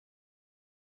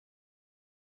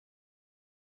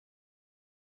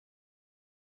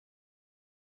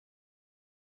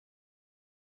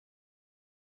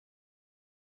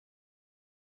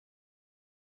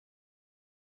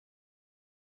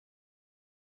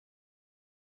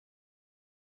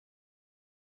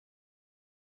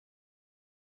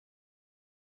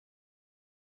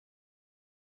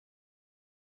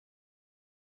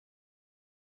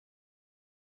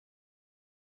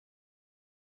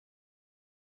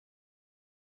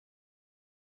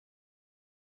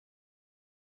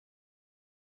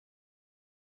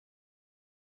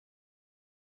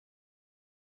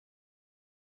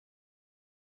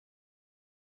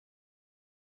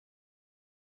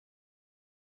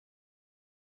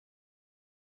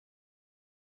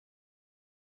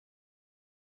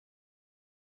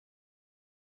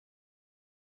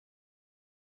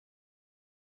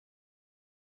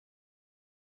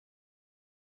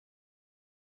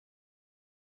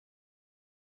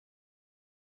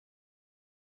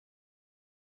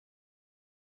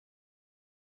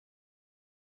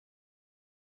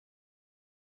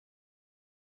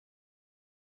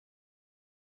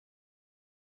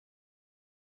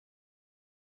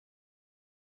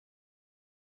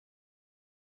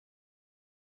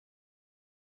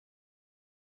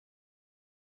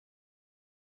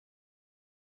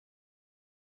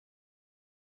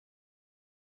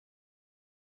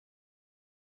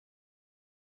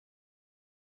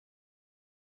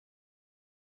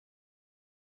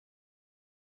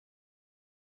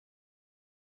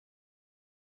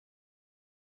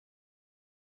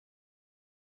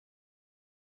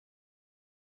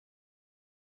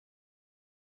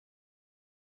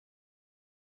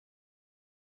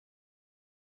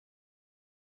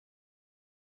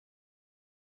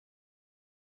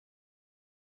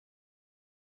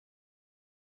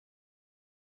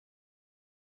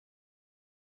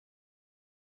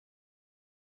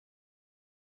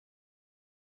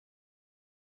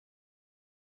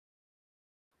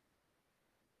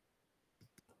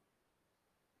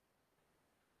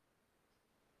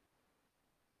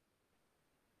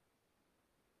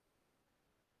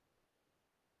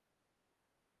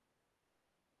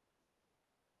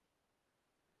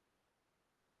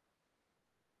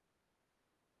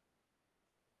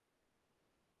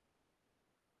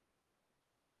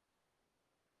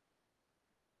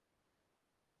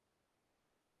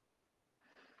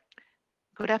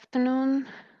Good afternoon.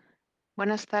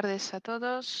 Buenas tardes a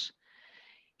todos.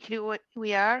 Here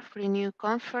we are for a new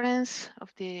conference of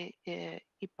the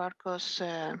IPARCOS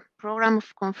program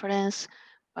of conference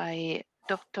by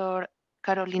Dr.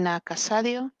 Carolina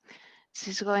Casadio.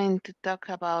 She's going to talk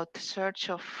about search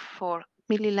for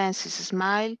MIlli-LEnses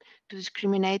SMILE to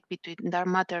discriminate between dark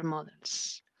matter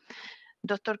models.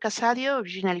 Dr. Casadio,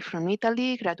 originally from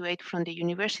Italy, graduated from the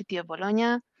University of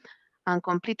Bologna and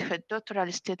completed her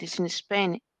doctoral studies in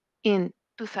Spain in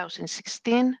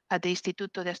 2016 at the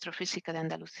Instituto de Astrofísica de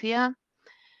Andalucía.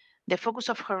 The focus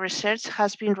of her research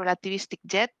has been relativistic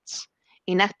jets,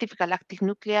 inactive galactic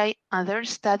nuclei, and their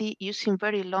study using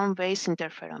very long-base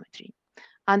interferometry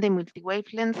and the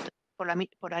multi-wavelength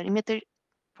polarimetric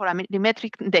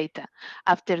data.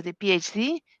 After the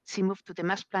PhD, she moved to the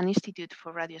Max Planck Institute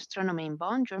for Radio Astronomy in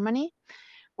Bonn, Germany,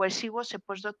 where she was a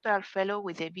postdoctoral fellow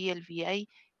with the VLVA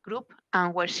group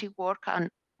and where she worked on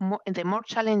the more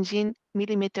challenging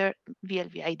millimeter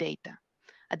VLVI data.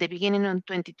 At the beginning of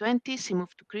 2020, she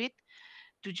moved to Crete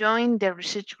to join the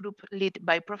research group led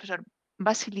by Professor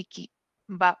Vasiliki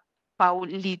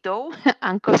Paulidou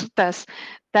and Kostas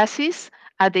Tassis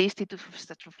at the Institute of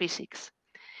Astrophysics.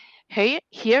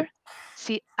 Here,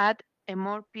 she added a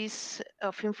more piece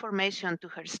of information to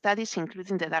her studies,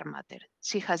 including the dark matter.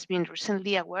 She has been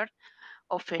recently aware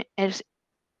of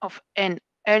an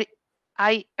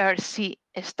IRC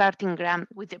starting grant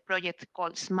with a project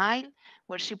called SMILE,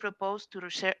 where she proposed to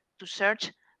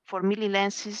search for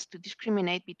MIlli-LEnses to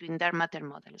discriminate between dark matter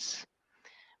models.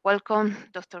 Welcome,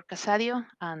 Dr. Casadio,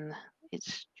 and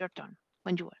it's your turn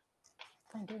when you are.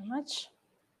 Thank you very much.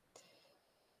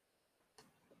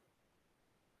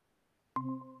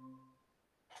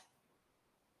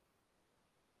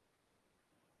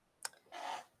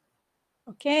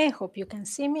 Okay, hope you can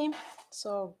see me.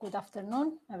 So good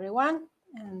afternoon, everyone,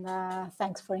 and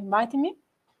thanks for inviting me.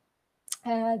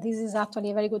 This is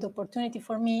actually a very good opportunity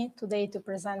for me today to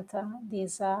present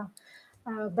this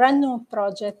brand new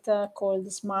project called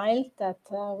SMILE that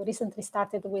we recently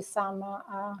started with some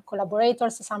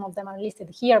collaborators. Some of them are listed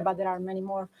here, but there are many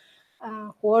more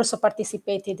who also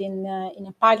participated in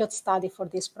a pilot study for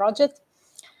this project.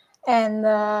 And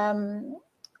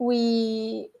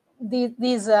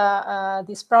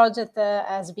this project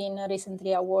has been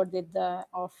recently awarded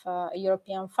of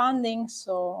European funding,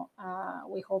 so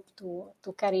we hope to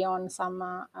carry on some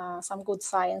good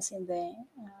science in the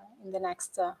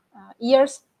next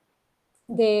years.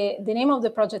 The name of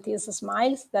the project is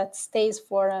SMILE, that stands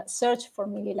for Search for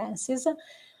MIlli-LEnses,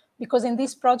 because in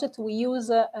this project we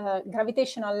use a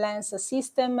gravitational lens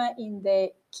system in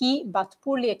the key but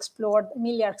poorly explored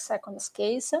milliarc-second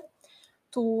scales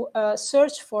to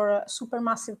search for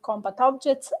supermassive compact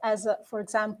objects as, for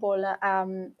example,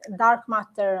 dark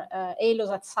matter halos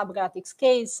at subgalactic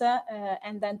scales,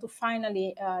 and then to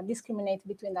finally discriminate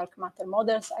between dark matter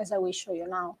models, as I will show you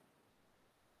now.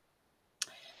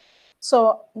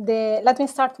 So let me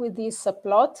start with this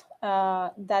plot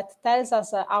that tells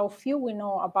us how few we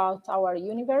know about our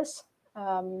universe.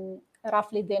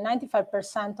 Roughly the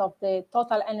 95% of the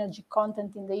total energy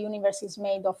content in the universe is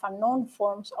made of unknown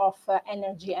forms of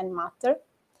energy and matter.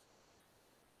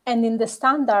 And in the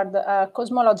standard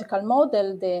cosmological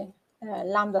model, the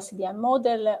lambda CDM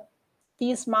model,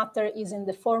 this matter is in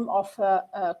the form of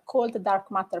cold dark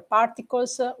matter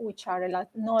particles, which are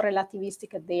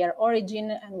non-relativistic at their origin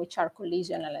and which are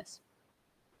collisionless.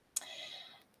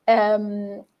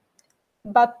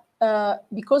 But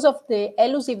because of the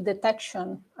elusive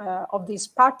detection of these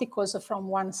particles from on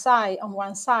one side,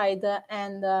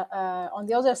 and on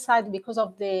the other side, because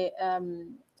of the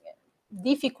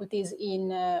difficulties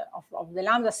of the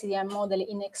lambda CDM model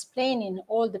in explaining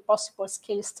all the possible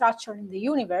scale structure in the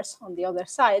universe on the other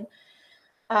side,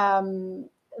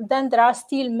 then there are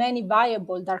still many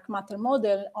viable dark matter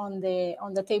models on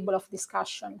the table of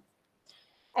discussion.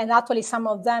 And actually, some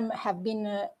of them have been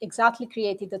exactly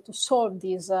created to solve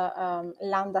these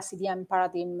lambda CDM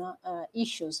paradigm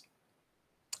issues.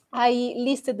 I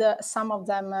listed some of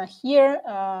them here.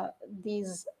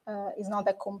 This is not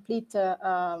a complete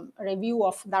review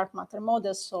of dark matter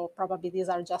models, so probably these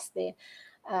are just the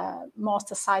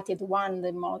most cited one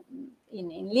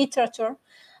in literature.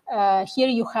 Here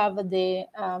you have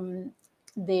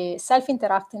the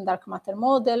self-interacting dark matter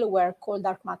model, where cold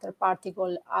dark matter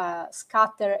particles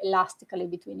scatter elastically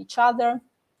between each other.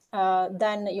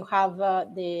 Then you have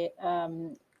the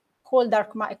cold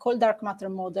dark matter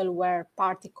model, where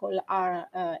particles are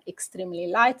extremely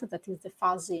light. That is the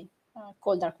fuzzy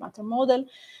cold dark matter model.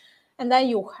 And then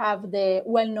you have the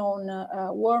well-known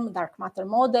warm dark matter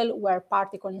model, where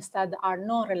particles instead are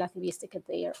non-relativistic at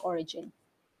their origin.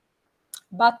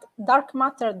 But dark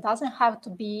matter doesn't have to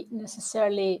be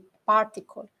necessarily a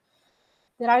particle.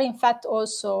 There are, in fact,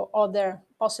 also other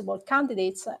possible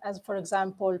candidates, as, for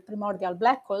example, primordial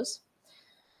black holes.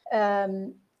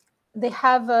 They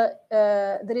have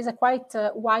there is a quite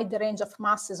wide range of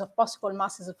masses, of possible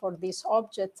masses for this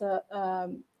object,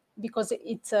 because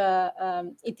it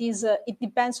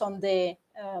depends on the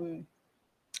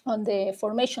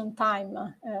formation time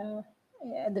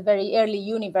at the very early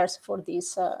universe for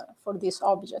this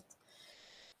object.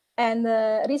 And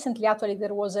recently, actually,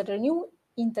 there was a renewed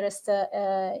interest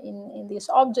in this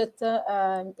object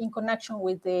in connection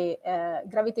with the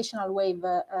gravitational wave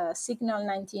signal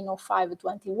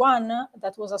 1905-21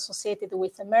 that was associated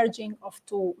with the merging of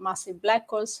two massive black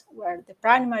holes, where the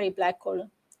primary black hole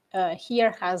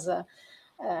here has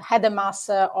had a mass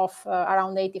of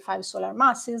around 85 solar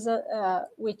masses,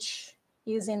 which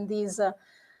is in this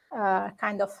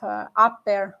kind of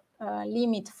upper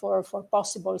limit for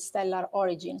possible stellar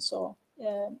origin. So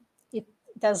it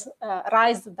does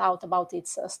raise the doubt about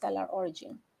its stellar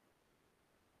origin.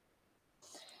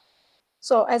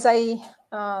 So as I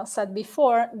said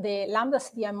before, the lambda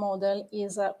CDM model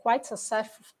is quite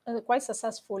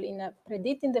successful in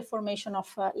predicting the formation of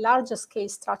larger scale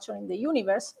structure in the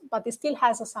universe, but it still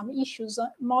has some issues,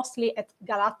 mostly at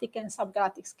galactic and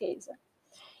subgalactic scales.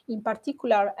 In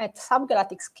particular, at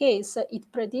subgalactic scales,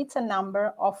 it predicts a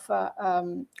number of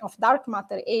dark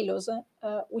matter halos,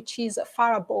 which is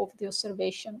far above the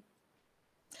observation.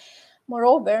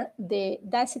 Moreover, the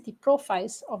density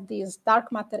profiles of these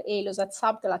dark matter halos at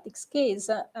subgalactic scales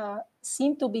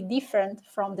seem to be different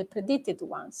from the predicted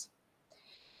ones.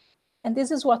 And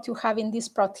this is what you have in this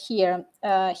plot here.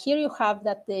 Here you have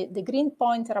that the green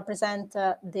point represent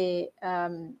the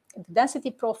density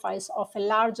profiles of a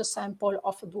large sample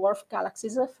of dwarf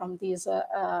galaxies from these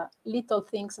Little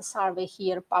Things survey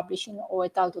here published in O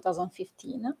et al.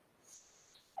 2015.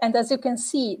 And as you can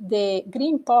see, the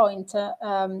green points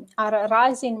are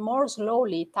rising more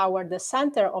slowly toward the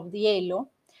center of the halo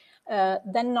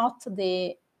than not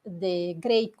the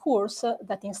gray curves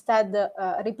that instead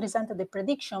represent the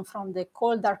prediction from the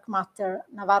cold dark matter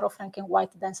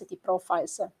Navarro-Franken-White density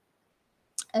profiles.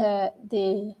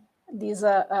 The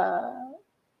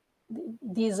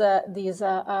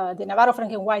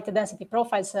Navarro-Franken-White density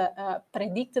profiles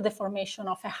predict the formation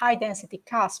of a high density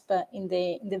cusp in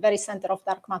the very center of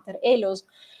dark matter halos,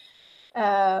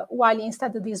 while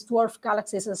instead these dwarf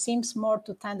galaxies seems more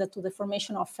to tend to the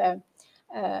formation of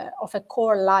a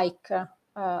core-like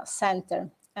center.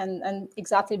 And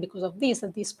exactly because of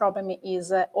this problem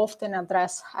is often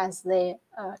addressed as the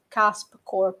cusp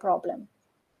core problem.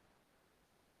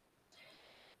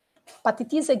 But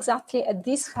it is exactly at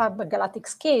this subgalactic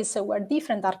scales where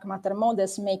different dark matter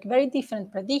models make very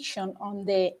different predictions on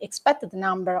the expected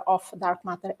number of dark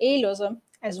matter halos,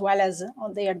 as well as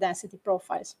on their density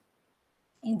profiles.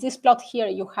 In this plot here,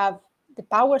 you have the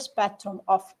power spectrum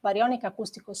of baryonic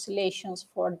acoustic oscillations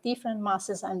for different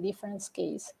masses and different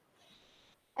scales.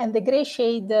 And the gray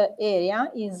shade area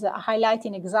is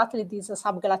highlighting exactly these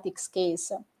subgalactic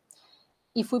scales.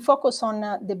 If we focus on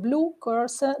the blue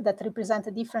curves that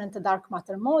represent different dark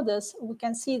matter models, we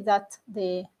can see that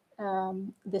the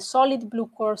solid blue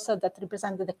curves that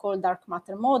represent the cold dark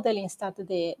matter model, instead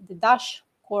the dash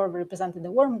curve represented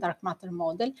the warm dark matter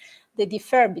model, they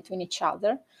differ between each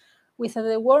other, with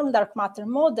the warm dark matter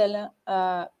model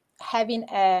having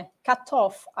a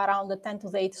cutoff around the 10 to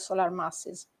the 8 solar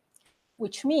masses,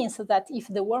 which means that if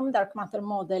the warm dark matter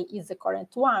model is the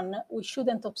correct one, we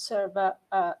shouldn't observe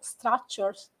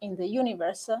structures in the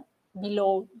universe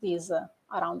below these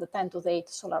around the 10 to the 8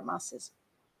 solar masses.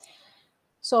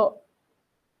 So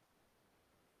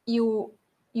you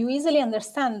easily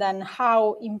understand then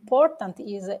how important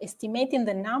is estimating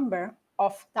the number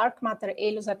of dark matter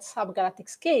halos at subgalactic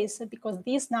scales, because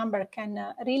this number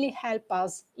can really help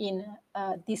us in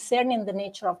discerning the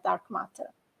nature of dark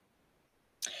matter.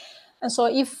 And so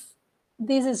if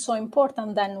this is so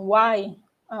important, then why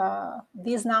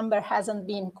this number hasn't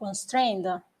been constrained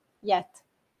yet?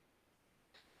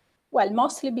 Well,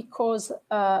 mostly because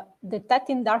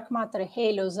detecting dark matter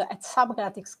halos at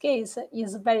subgalactic scales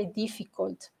is very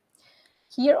difficult.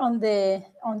 Here on the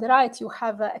right, you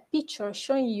have a picture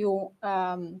showing you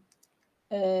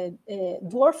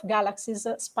dwarf galaxies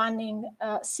spanning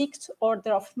 6th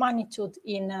order of magnitude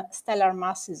in stellar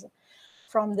masses,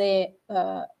 from the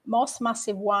most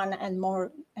massive one and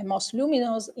most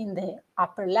luminous in the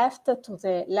upper left to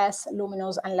the less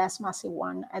luminous and less massive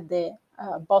one at the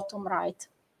bottom right.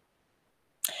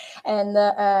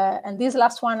 And these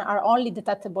last one are only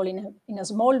detectable in a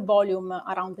small volume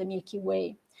around the Milky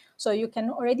Way. So you can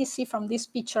already see from this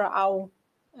picture how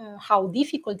how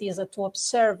difficult it is to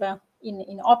observe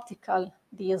in optical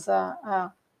these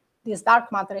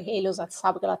dark matter halos at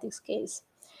subgalactic scales.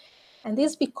 And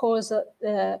this is because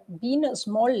being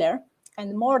smaller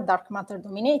and more dark matter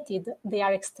dominated, they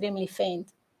are extremely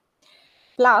faint.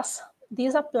 Plus,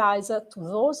 this applies to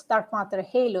those dark matter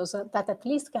halos that at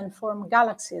least can form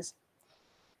galaxies,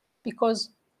 because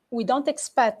we don't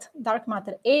expect dark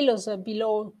matter halos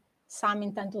below some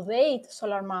in 10 to the 8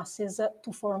 solar masses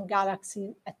to form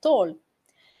galaxies at all.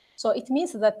 So it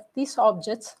means that these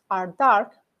objects are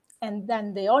dark, and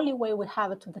then the only way we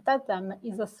have to detect them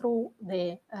is through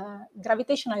the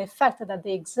gravitational effect that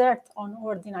they exert on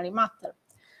ordinary matter.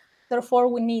 Therefore,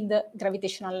 we need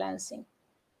gravitational lensing.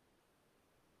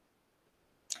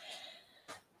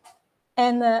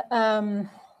 And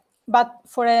but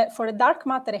for a dark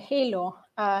matter halo,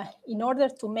 in order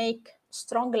to make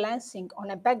strong lensing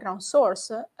on a background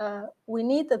source, we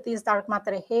need this dark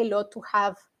matter halo to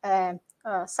have a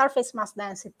surface mass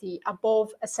density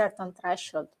above a certain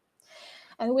threshold.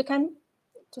 And we can,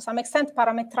 to some extent,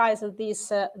 parameterize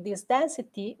this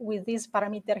density with this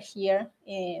parameter here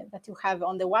that you have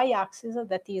on the y-axis,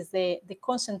 that is the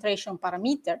concentration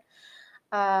parameter,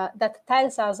 that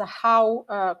tells us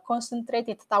how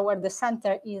concentrated toward the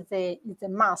center is the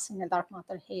mass in a dark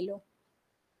matter halo.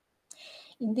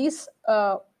 In this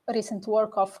recent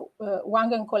work of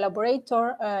Wang and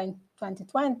collaborator in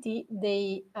 2020,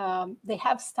 they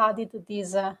have studied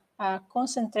this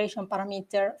concentration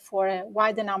parameter for a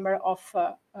wide number of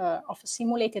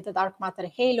simulated dark matter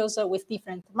halos with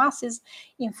different masses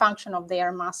in function of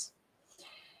their mass.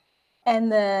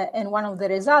 And one of the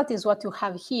results is what you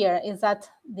have here, is that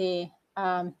the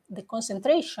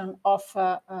concentration of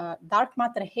dark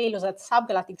matter halos at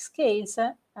subgalactic scales,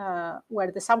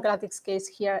 where the subgalactic scales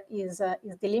here is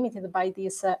delimited by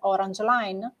this orange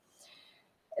line,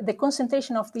 the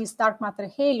concentration of these dark matter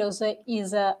halos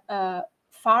is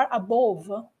far above,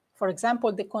 for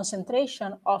example, the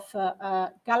concentration of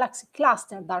galaxy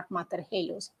cluster dark matter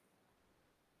halos.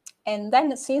 And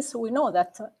then, since we know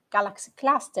that galaxy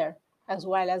cluster as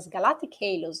well as galactic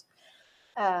halos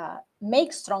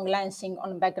make strong lensing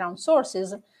on background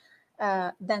sources,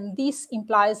 then this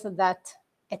implies that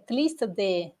at least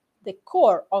the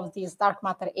core of these dark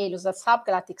matter halos at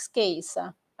subgalactic scales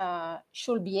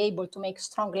should be able to make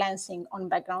strong lensing on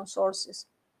background sources.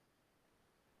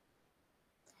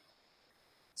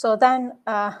 So then,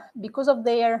 because of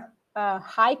their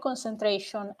high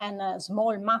concentration and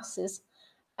small masses,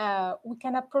 we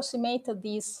can approximate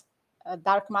these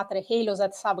dark matter halos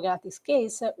at subgalactic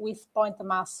scales with point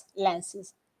mass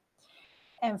lenses.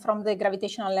 And from the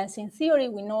gravitational lensing theory,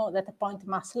 we know that a point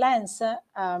mass lens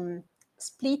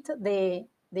split the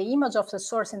image of the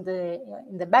source in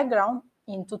the background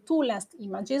into two lensed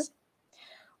images,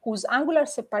 whose angular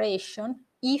separation,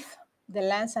 if the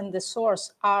lens and the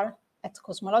source are at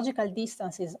cosmological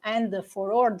distances and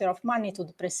for order of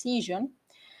magnitude precision,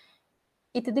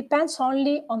 it depends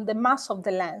only on the mass of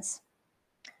the lens.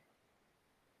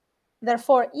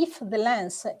 Therefore, if the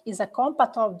lens is a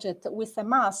compact object with a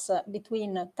mass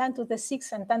between 10 to the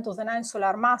 6 and 10 to the 9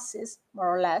 solar masses,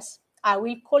 more or less, I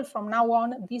will call from now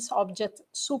on this object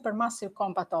supermassive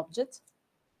compact object.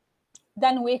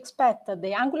 Then we expect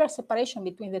the angular separation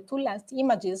between the two lensed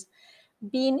images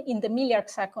being in the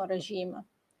milliarc-second regime.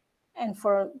 And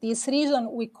for this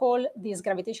reason, we call this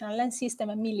gravitational lens system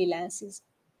MIlli-lenses.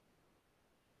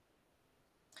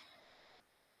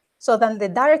 So then the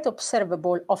direct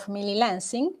observable of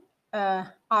MIlli-lensing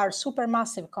are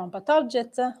supermassive compact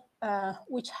objects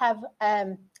which have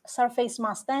surface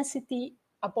mass density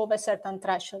above a certain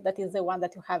threshold. That is the one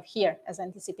that you have here, as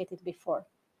anticipated before.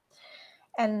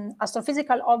 And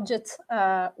astrophysical objects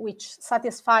which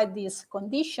satisfy this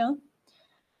condition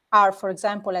are, for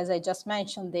example, as I just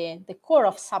mentioned, the core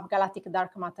of subgalactic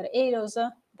dark matter halos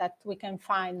that we can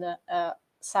find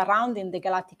surrounding the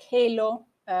galactic halo,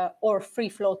 or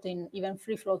free-floating, even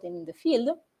free-floating in the field.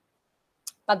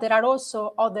 But there are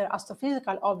also other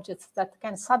astrophysical objects that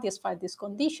can satisfy this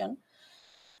condition,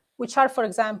 which are, for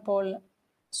example,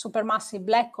 supermassive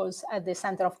black holes at the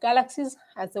center of galaxies,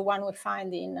 as the one we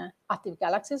find in active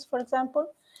galaxies, for example,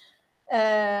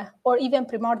 or even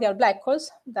primordial black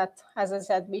holes that, as I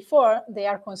said before, they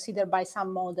are considered by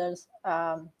some models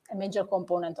a major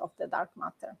component of the dark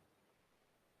matter.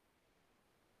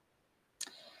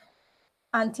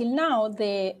 Until now,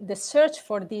 the search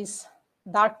for these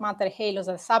dark matter halos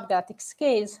at subgalactic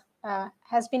scales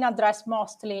has been addressed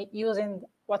mostly using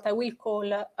what I will call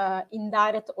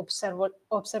indirect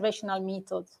observational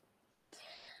methods.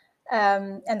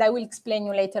 And I will explain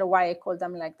you later why I call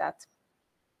them like that.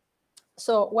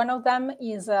 So one of them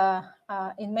is,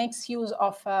 it makes use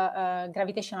of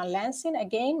gravitational lensing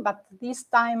again, but this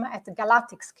time at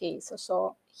galactic scales.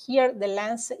 So here the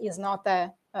lens is not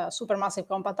a supermassive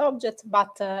compact object,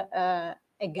 but a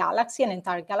galaxy, an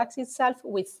entire galaxy itself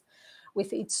with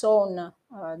its own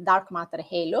dark matter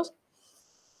halos.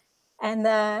 And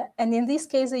in this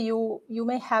case, you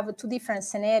may have two different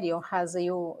scenarios as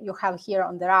you have here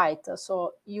on the right.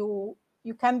 So you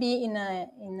can be in a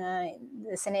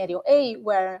scenario A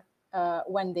where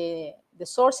when the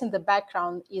source in the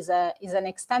background is an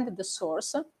extended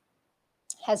source,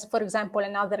 has, for example,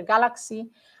 another galaxy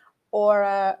or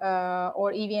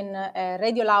even a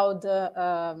radio loud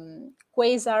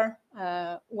quasar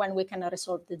when we can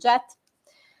resolve the jet.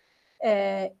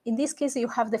 In this case, you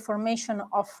have the formation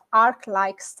of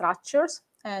arc-like structures,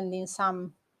 and in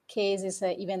some cases,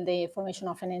 even the formation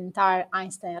of an entire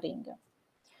Einstein ring.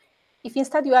 If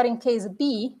instead you are in case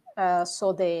B,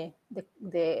 so the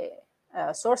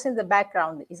source in the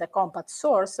background is a compact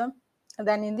source,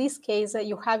 then in this case,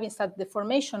 you have instead the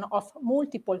formation of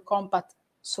multiple compact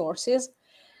sources,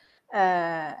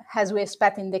 as we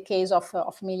expect in the case of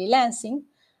MIlli-lensing.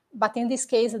 But in this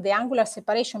case, the angular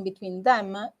separation between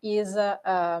them is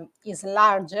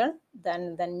larger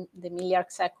than the milli-arc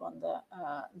second.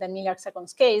 The milli-arc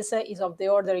second case is of the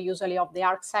order usually of the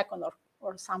arc second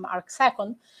or some arc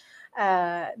second,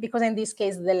 because in this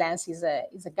case the lens is a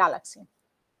galaxy.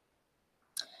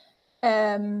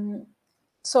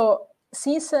 So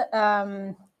since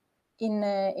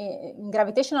in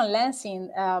gravitational lensing,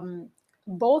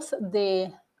 both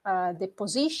the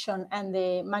position and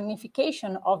the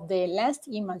magnification of the lensed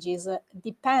images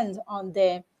depend on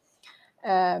the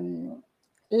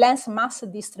lens mass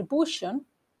distribution,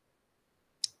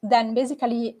 then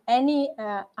basically any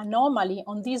anomaly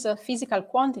on these physical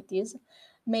quantities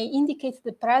may indicate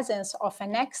the presence of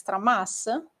an extra mass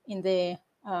in the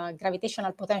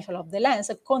gravitational potential of the lens,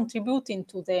 contributing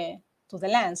to the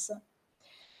lens.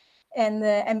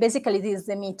 And basically this is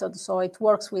the method. So it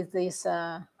works with these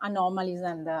anomalies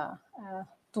and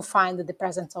to find the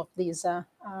presence of these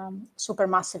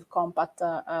supermassive compact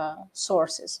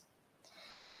sources.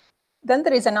 Then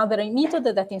there is another method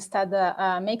that instead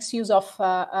makes use of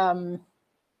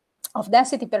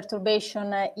density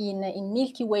perturbation in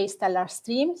Milky Way stellar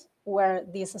streams, where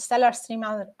these stellar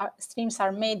streams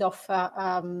are made of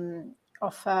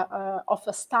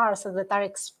stars that are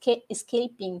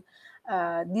escaping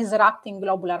disrupting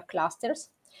globular clusters.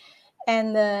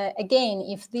 And again,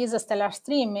 if this stellar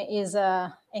stream is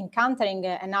encountering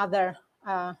another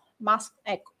mass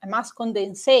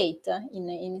condensate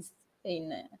in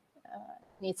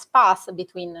its path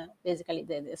between basically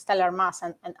the stellar mass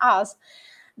and us,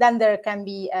 then there can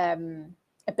be a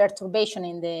perturbation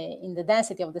in the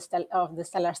density of the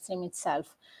stellar stream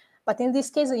itself. But in this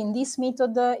case, in this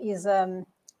method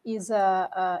is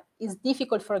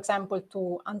difficult, for example,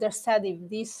 to understand if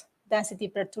this density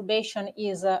perturbation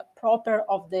is proper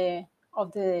of the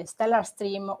stellar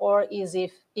stream, or is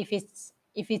if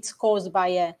it's caused by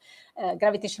a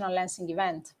gravitational lensing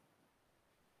event.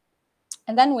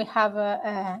 And then we have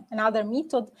another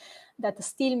method that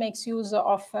still makes use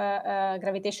of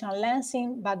gravitational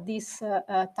lensing, but this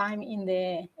time in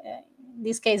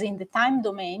this case in the time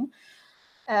domain.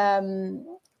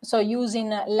 So using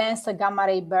lensed gamma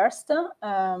ray burst,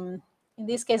 in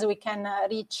this case we can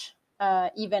reach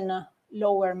even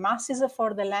lower masses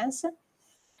for the lens.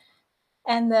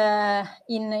 And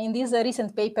in this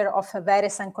recent paper of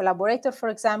Veres and collaborator, for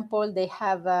example, they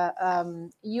have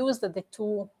used the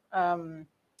two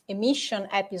emission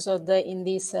episode in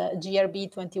this GRB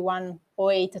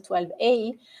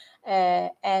 210812A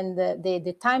and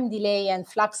the time delay and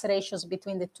flux ratios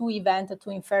between the two events to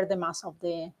infer the mass of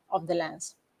the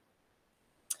lens.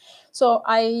 So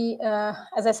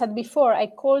as I said before, I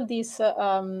call this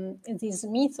this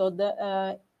method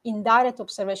indirect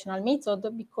observational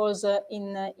method because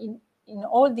in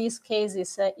all these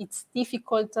cases it's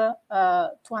difficult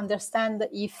to understand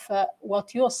if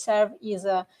what you observe is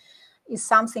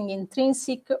something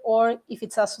intrinsic or if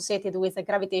it's associated with a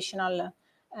gravitational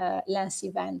lens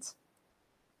event.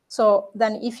 So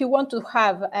then if you want to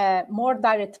have a more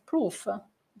direct proof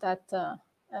that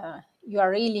you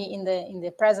are really in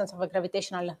the presence of a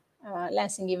gravitational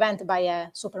lensing event by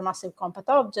a supermassive compact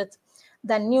object,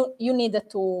 then you need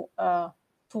to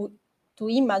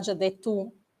image the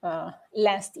two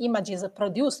lensed images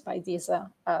produced by this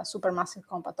supermassive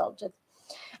compact object.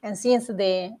 And since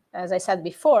as I said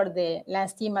before, the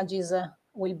lensed images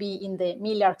will be in the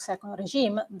milli-arc second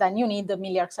regime, then you need the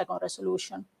milli-arc second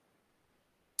resolution.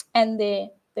 And the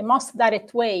most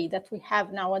direct way that we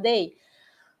have nowadays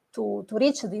to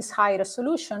reach this high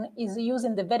resolution is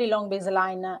using the very long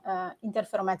baseline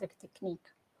interferometric technique.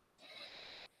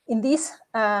 In this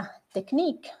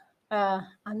technique,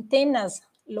 antennas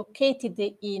located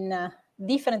in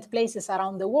different places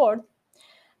around the world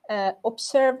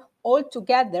observe all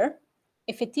together,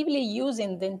 effectively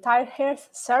using the entire Earth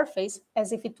surface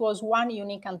as if it was one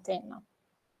unique antenna.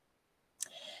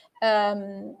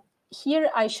 Here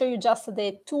I show you just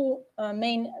the two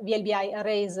main VLBI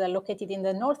arrays located in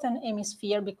the northern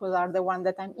hemisphere, because are the one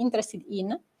that I'm interested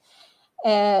in,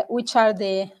 which are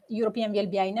the European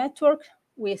VLBI network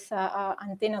with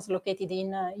antennas located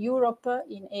in Europe,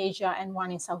 in Asia, and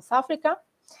one in South Africa.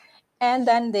 And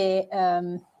then the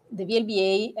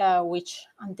VLBA,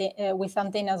 with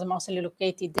antennas mostly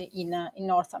located in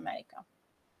North America.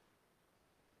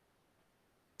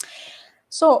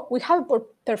 So we have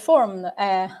performed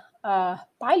a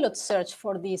pilot search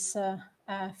for these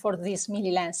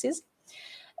MIlli-lenses.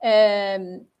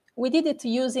 We did it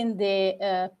using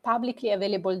the publicly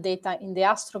available data in the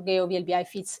AstroGeo VLBI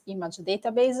Fits image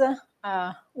database,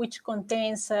 which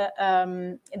contains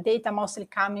data mostly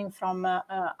coming from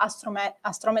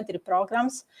astrometry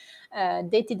programs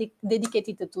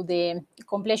dedicated to the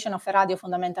completion of a radio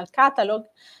fundamental catalog.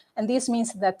 And this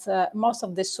means that most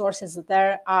of the sources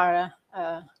there are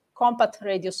compact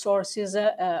radio sources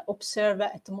observed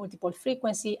at multiple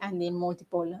frequency and in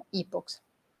multiple epochs.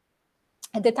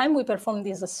 At the time we performed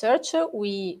this search,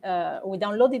 we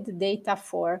downloaded the data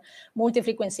for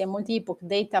multi-frequency and multi-epoch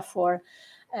data for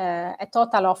a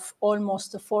total of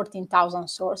almost 14,000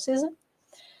 sources.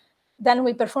 Then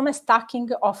we performed a stacking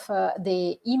of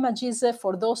the images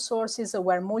for those sources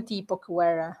where multi-epoch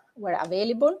were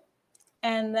available.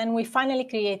 And then we finally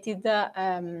created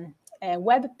a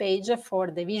web page for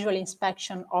the visual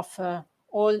inspection of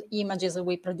all images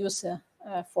we produce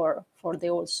for the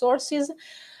old sources.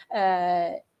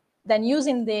 Then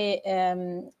using the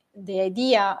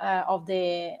idea of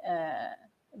the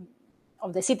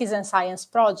citizen science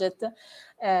project,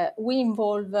 we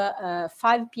involve 5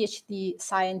 PhD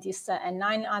scientists and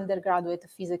 9 undergraduate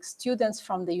physics students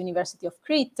from the University of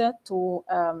Crete to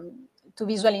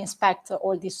visually inspect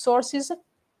all these sources.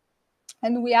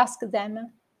 And we ask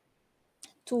them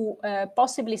to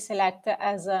possibly select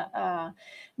as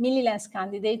MIlli-lens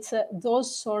candidates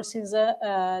those sources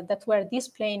that were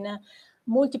displaying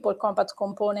multiple compact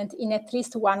components in at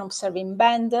least one observing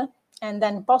band, and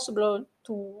then possibly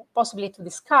to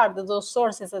discard those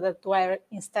sources that were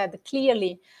instead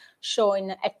clearly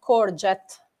showing a core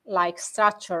jet-like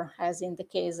structure, as in the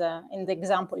case in the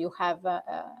example you have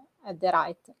at the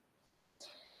right.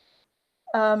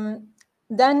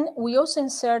 Then we also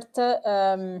insert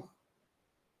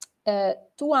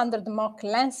 200 mock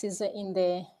lenses in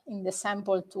the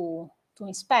sample to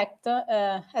inspect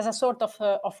as a sort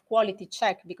of quality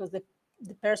check, because the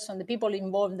people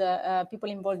involved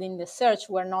in the search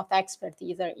were not expert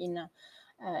either in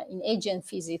AGN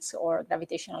physics or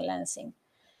gravitational lensing.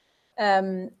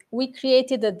 We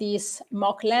created this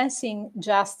mock lensing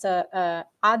just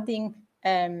adding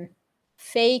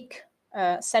fake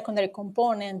secondary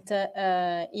component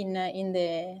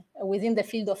within the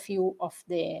field of view of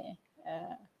the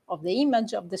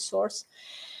image of the source.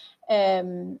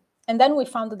 And then we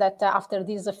found that after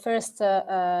this first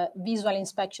visual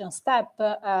inspection step,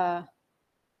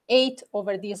 8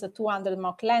 over these 200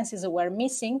 mock lenses were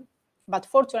missing, but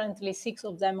fortunately 6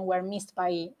 of them were missed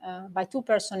by 2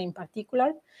 persons in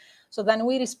particular. So then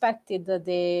we respected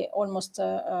the almost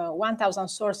 1,000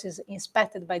 sources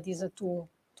inspected by these two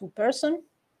persons,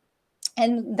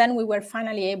 and then we were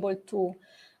finally able to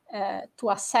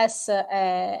assess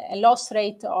a loss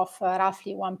rate of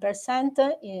roughly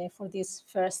 1% for this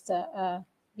first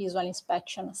visual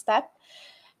inspection step.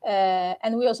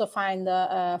 And we also found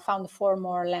 4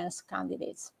 more lens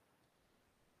candidates.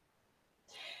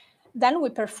 Then we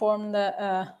performed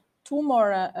 2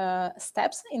 more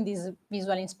steps in this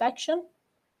visual inspection,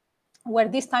 where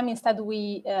this time instead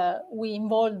we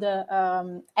involved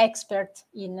experts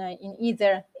in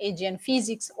either AGN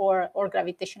physics or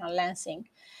gravitational lensing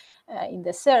in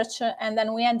the search, and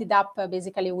then we ended up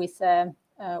basically with a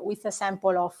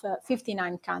sample of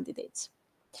 59 candidates.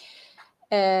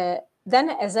 Then,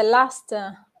 as a last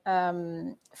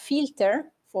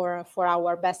filter for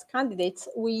our best candidates,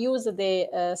 we use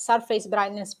the surface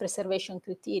brightness preservation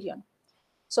criterion.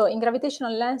 So in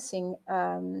gravitational lensing,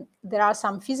 there are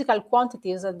some physical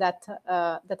quantities that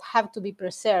have to be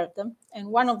preserved, and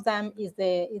one of them is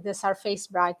the surface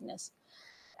brightness,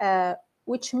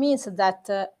 which means that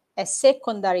a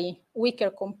secondary weaker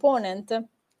component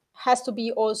has to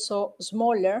be also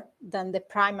smaller than the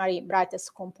primary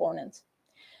brightest component.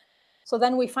 So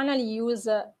then we finally use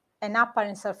an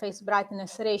apparent surface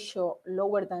brightness ratio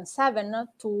lower than 7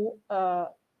 to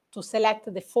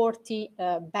select the 40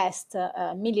 best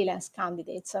MIlli-lens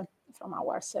candidates from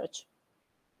our search.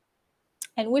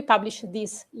 And we publish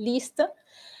this list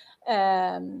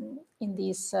in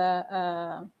this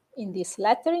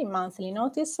letter, in monthly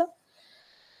notice.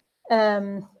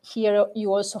 Here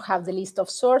you also have the list of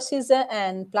sources,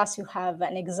 and plus you have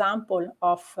an example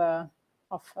of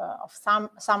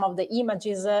some of the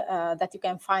images that you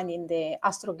can find in the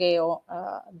AstroGeo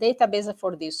database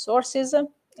for these sources.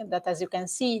 That, as you can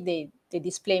see, they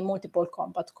display multiple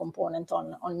compact components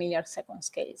on millisecond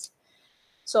scales.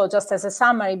 So just as a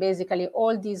summary, basically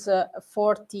all these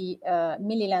 40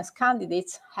 MIlli-lens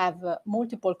candidates have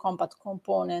multiple compact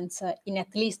components in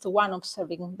at least one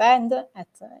observing band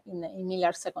in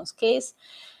millisecond scales,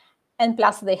 and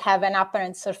plus they have an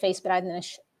apparent surface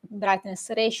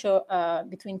brightness ratio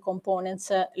between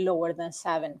components lower than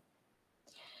 7.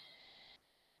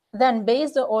 Then,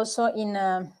 based also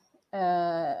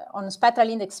on spectral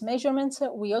index measurements,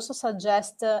 we also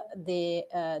suggest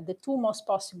the two most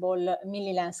possible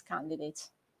MIlli-lens candidates.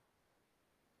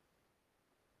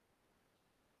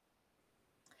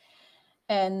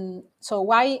 And so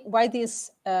why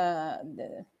this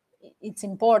it's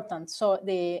important? So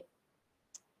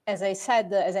as I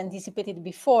said, as anticipated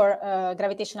before,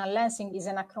 gravitational lensing is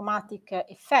an achromatic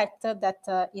effect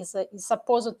that is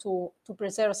supposed to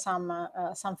preserve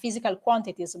some physical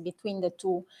quantities between the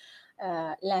two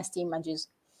lensed images.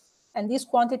 And these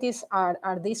quantities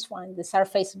are this one: the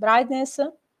surface brightness,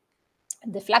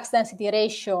 the flux density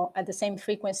ratio at the same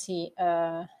frequency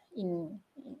in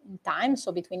time,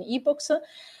 so between epochs,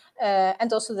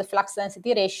 and also the flux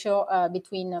density ratio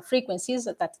between frequencies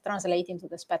that translate into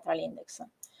the spectral index.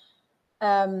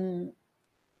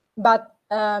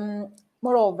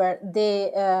 Moreover,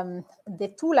 the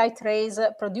two light rays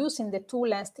produced in the two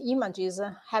lensed images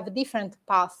have different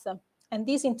paths, and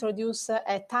these introduce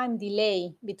a time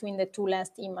delay between the two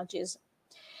lensed images.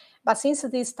 But since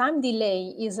this time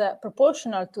delay is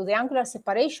proportional to the angular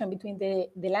separation between the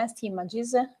lensed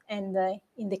images, and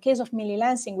in the case of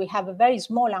MIlli-lensing, we have a very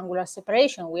small angular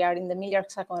separation, we are in the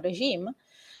millisecond regime,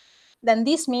 then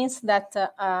this means that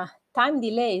time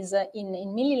delays in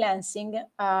MIlli-lensing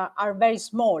are very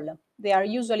small. They are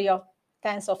usually of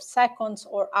tens of seconds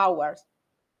or hours.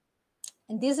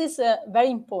 And this is very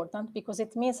important because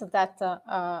it means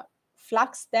that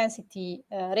flux density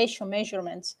ratio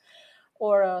measurements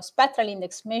or spectral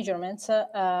index measurements,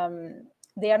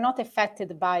 they are not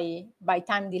affected by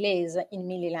time delays in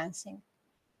MIlli-lensing.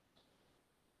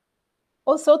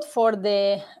 Also,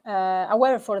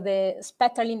 however, for the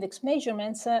spectral index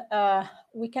measurements,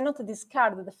 we cannot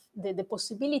discard the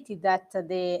possibility that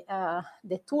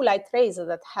the two light rays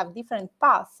that have different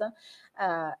paths,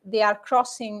 they are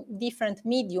crossing different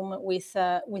medium with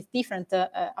different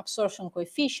absorption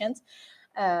coefficients,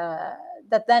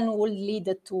 that then will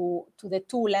lead to the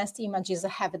two lensed images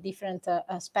have different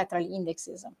spectral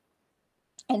indexes.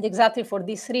 And exactly for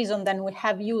this reason, then we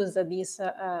have used these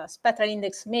spectral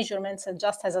index measurements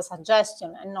just as a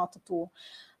suggestion and not to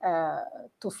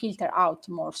filter out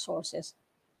more sources.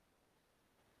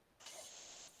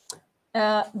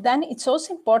 Then it's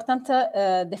also important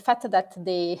the fact that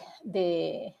the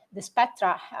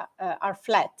spectra are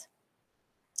flat.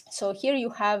 So here you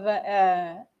have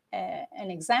an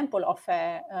example of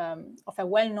a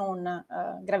well-known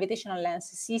gravitational lens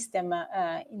system,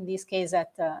 in this case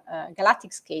at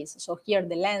galactic scales. So here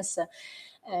the lens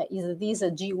is this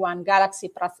G1 galaxy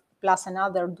plus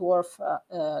another dwarf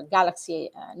galaxy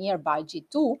nearby,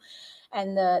 G2,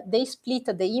 and they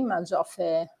split the image of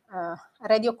a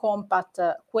radio compact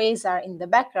quasar in the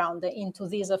background into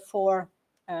these four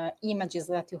images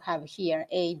that you have here,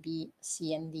 A, B,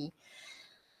 C, and D.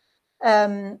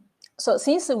 So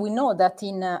since we know that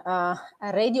in a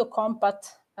radio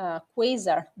compact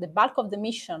quasar, the bulk of the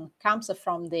emission comes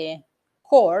from the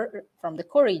core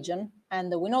region,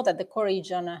 and we know that the core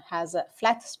region has a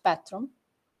flat spectrum,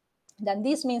 then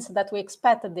this means that we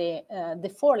expect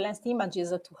the four lensed images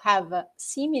to have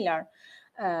similar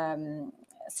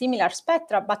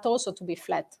spectra, but also to be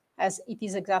flat, as it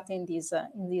is exactly in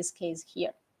this case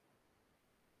here.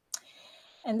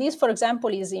 And this, for example,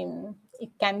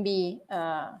 it can be,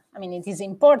 it is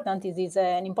important, it is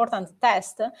an important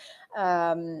test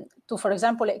to, for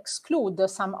example, exclude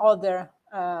some other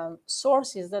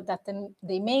sources that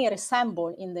they may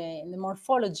resemble in the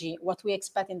morphology what we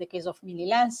expect in the case of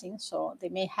MIlli-lensing. So they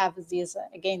may have this,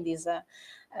 again, this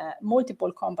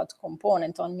multiple compact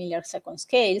component on millisecond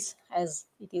scales, as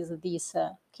it is this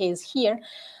case here,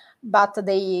 but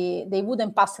they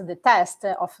wouldn't pass the test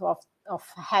of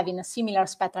having a similar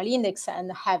spectral index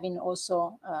and having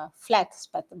also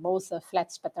both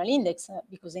flat spectral index,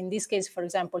 because in this case, for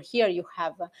example, here you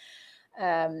have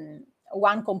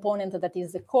one component that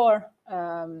is the core,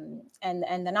 and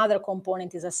another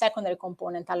component is a secondary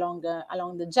component along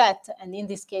the jet. And in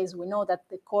this case, we know that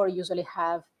the core usually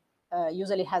has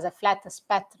a flat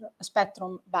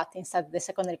spectrum, but instead the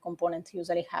secondary component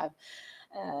usually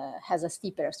has a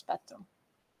steeper spectrum.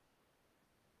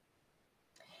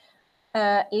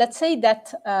 Let's say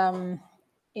that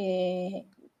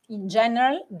in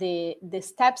general, the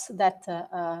steps that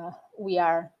we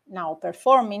are now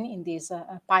performing in this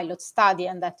pilot study,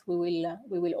 and that we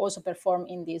will also perform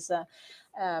in this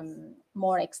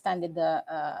more extended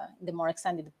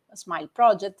SMILE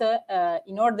project,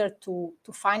 in order to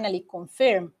finally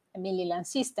confirm a MIlli-lens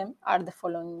system, are the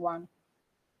following one.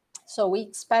 So we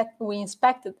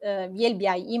inspected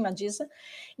VLBI images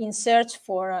in search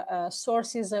for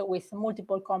sources with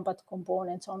multiple compact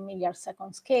components on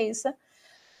milliardsecond scales.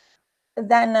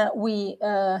 Then we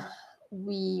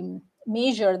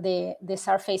measure the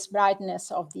surface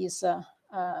brightness of these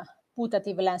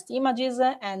putative lensed images,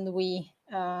 and we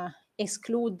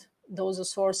exclude those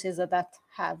sources that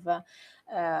have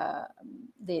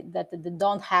that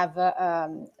don't have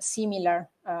similar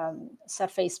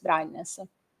surface brightness.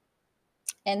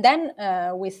 And then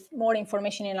with more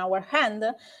information in our hand,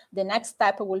 the next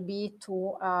step will be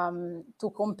to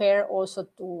compare also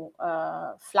to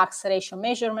flux ratio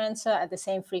measurements at the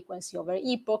same frequency over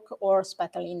epoch, or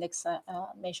spectral index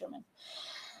measurement.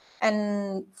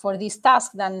 And for this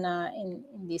task, then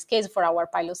in this case, for our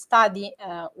pilot study,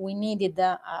 we needed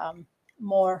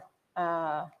more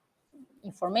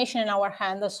information in our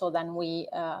hand. So then we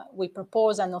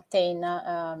propose and obtain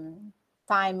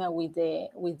time with the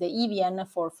EVN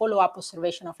for follow-up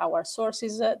observation of our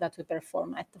sources that we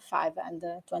perform at 5 and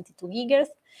 22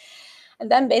 gigahertz.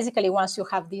 And then basically, once you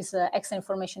have this extra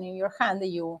information in your hand,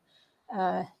 you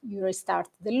restart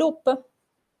the loop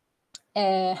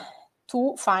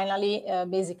to finally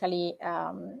basically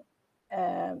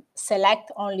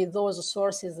select only those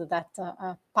sources that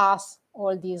pass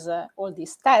all these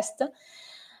tests.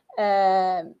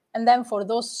 And then for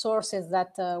those sources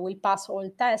that will pass all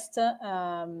tests,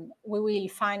 we will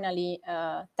finally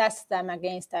test them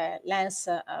against lens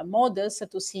models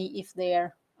to see if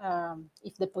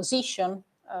if the position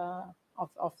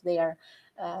of the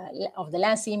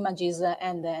lens images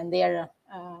and their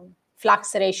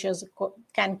flux ratios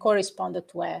can correspond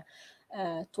to a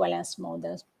lens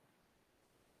model.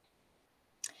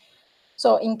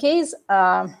 So in case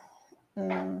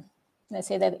let's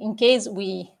say that in case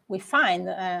we find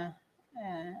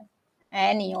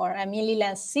any or a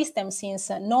MIlli-lens system, since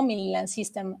no MIlli-lens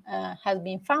system has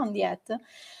been found yet,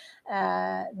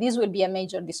 this will be a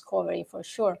major discovery for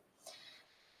sure.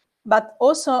 But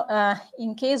also,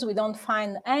 in case we don't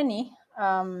find any,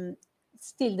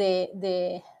 still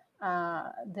the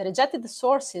rejected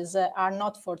sources are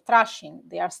not for trashing.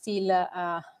 They are still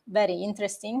very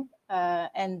interesting,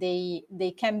 and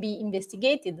they can be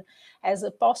investigated as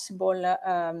a possible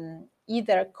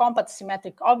either compact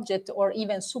symmetric object or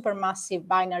even supermassive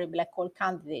binary black hole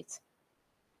candidates.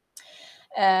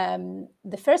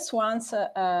 The first ones,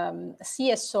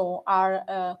 CSO,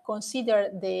 are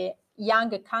considered the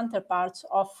young counterparts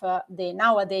of the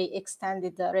nowadays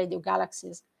extended radio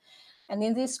galaxies. And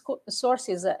in these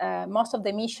sources, most of the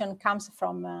emission comes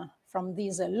from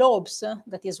these lobes.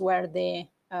 That is where the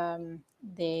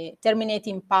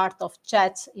terminating part of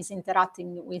jets is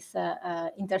interacting with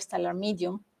interstellar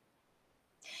medium.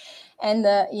 And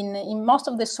in most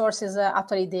of the sources,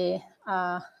 actually the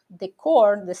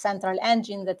core, the central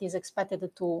engine that is expected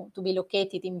to be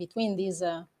located in between these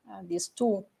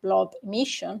two lobe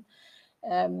emission,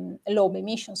 in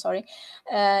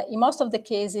most of the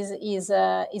cases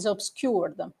is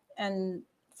obscured. And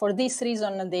for this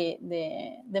reason,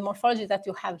 the morphology that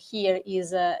you have here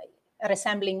is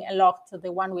resembling a lot to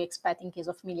the one we expect in case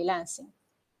of MIlli-lensing.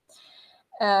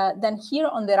 Then here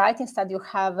on the right instead, you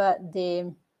have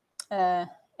a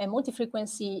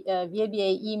multi-frequency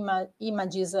VLBA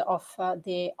images of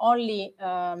the only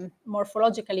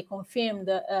morphologically confirmed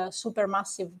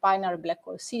supermassive binary black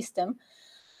hole system.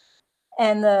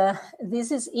 And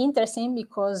this is interesting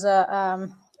because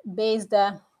based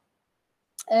on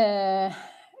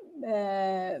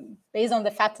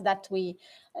the fact that we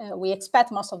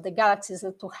expect most of the galaxies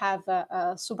to have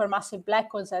supermassive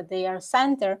black holes at their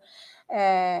center,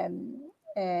 and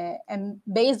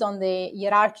based on the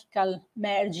hierarchical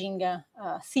merging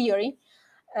theory,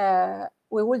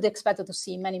 we would expect to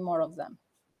see many more of them.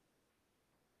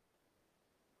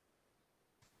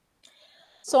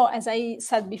 So as I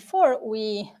said before,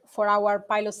 for our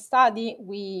pilot study,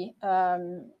 we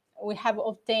have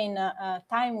obtained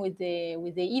time with the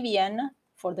EVN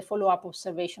for the follow-up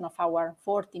observation of our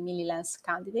 40 MIlli-lens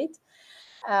candidate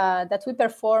that we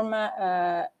perform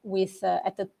at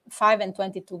the 5 and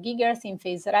 22 gigahertz in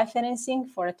phase referencing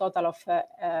for a total of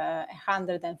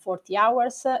 140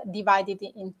 hours divided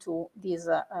into these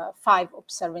 5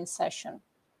 observing sessions.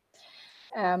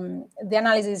 The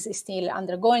analysis is still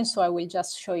undergoing, so I will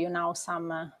just show you now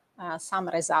some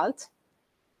results.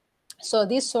 So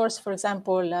this source, for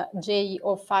example,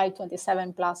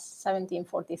 J0527 plus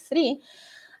 1743,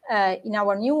 in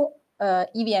our new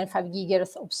EVN 5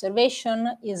 gigahertz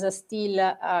observation is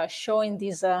still showing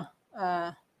these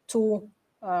 2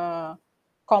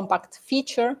 compact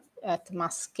feature at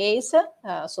mass scales.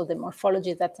 So the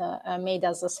morphology that made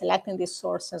us selecting this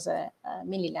source as a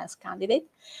MIlli-lens candidate.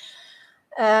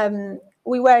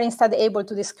 We were instead able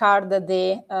to discard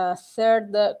the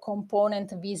 3rd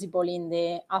component visible in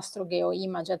the AstroGeo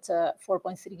image at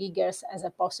 4.3 gigahertz as a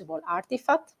possible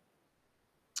artifact.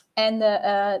 And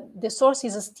the source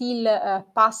is still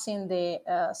passing the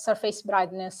surface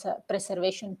brightness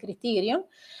preservation criterion.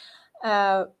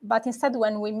 But instead,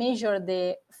 when we measure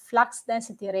the flux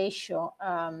density ratio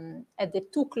at the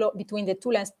between the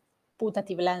 2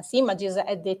 putative lens images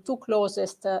at the 2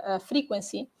 closest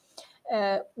frequency,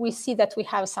 we see that we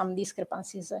have some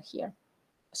discrepancies here.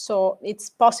 So it's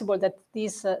possible that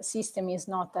this system is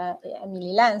not a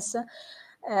MIlli-lens,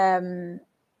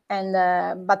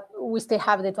 but we still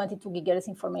have the 22 gigahertz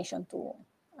information to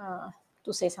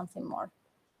say something more.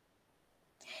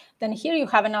 Then here you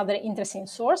have another interesting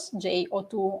source,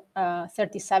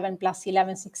 J0237 plus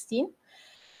 1116.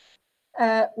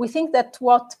 We think that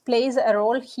what plays a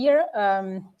role here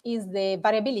is the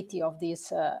variability of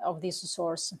this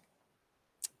source.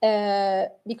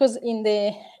 Because in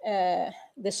the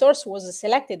source was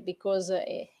selected because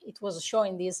it was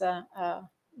showing this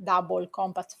double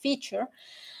compact feature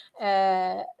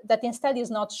that instead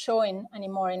is not showing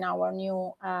anymore in our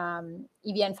new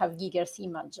EVN 5 gigahertz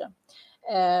image,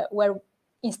 where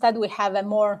instead we have a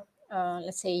more,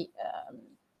 let's say,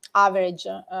 average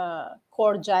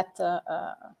core jet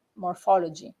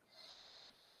morphology.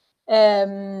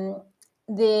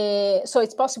 So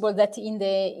it's possible that in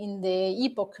the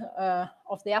epoch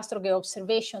of the AstroGeo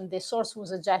observation, the source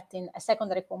was ejecting a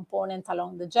secondary component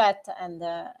along the jet, and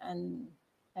that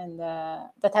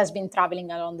has been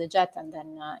traveling along the jet, and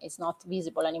then it's not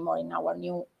visible anymore in our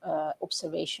new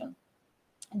observation.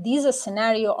 This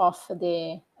scenario of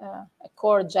the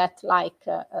core jet-like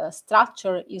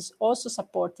structure is also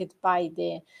supported by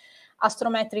the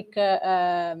astrometric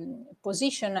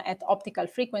position at optical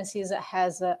frequencies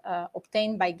has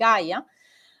obtained by Gaia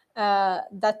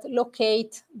that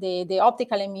locate the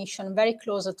optical emission very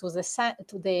close to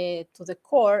the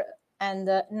core and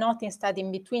not instead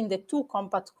in between the 2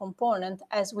 compact components,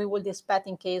 as we would expect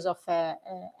in case of a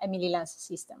MIlli-lens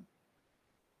system.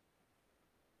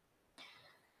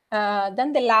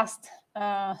 Then the last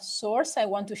source I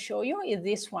want to show you is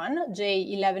this one,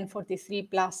 J1143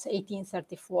 plus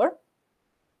 1834.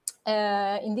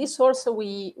 In this source,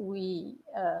 we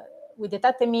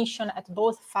detect emission at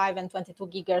both 5 and 22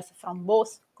 gigahertz from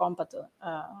both compact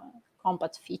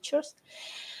features.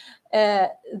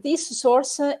 This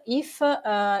source, if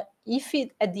at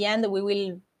the end we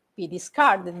will be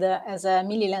discarded as a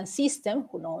MIlli-lens system,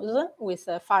 who knows, with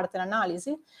further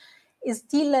analysis, is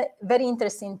still very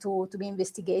interesting to be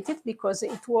investigated, because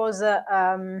it was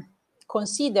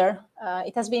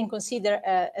it has been considered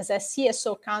as a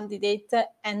CSO candidate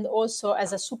and also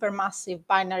as a supermassive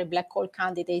binary black hole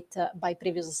candidate by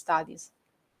previous studies.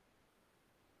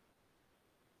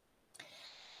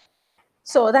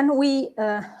 So then we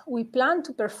plan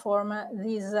to perform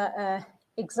this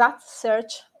exact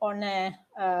search on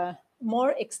a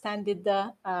more extended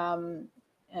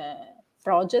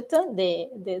project,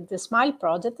 the SMILE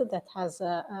project that has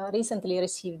recently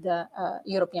received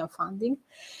European funding.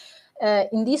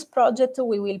 In this project,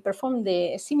 we will perform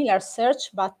the similar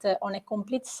search, but on a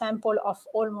complete sample of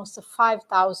almost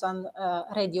 5,000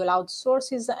 radio loud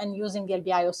sources and using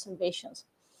LBI observations.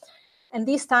 And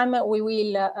this time we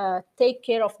will take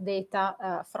care of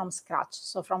data from scratch,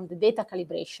 so from the data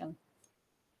calibration.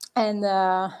 And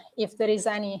if there is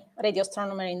any radio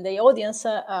astronomer in the audience,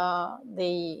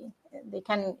 they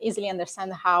can easily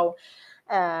understand how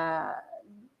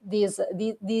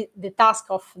the task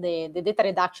of the data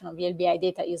reduction of VLBI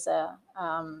data is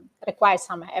requires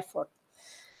some effort.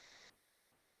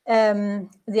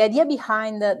 The idea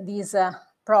behind this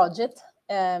project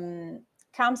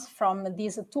comes from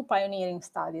these 2 pioneering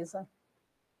studies.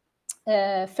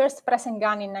 first press and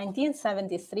gun in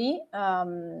 1973,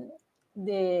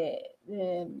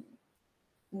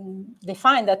 they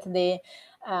find that the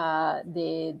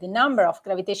number of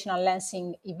gravitational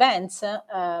lensing events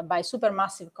by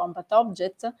supermassive compact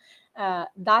object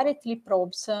directly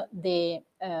probes the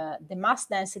mass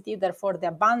density, therefore the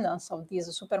abundance of this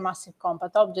supermassive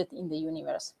compact object in the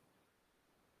universe.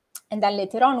 And then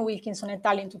later on, Wilkinson et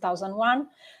al. In 2001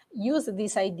 used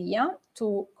this idea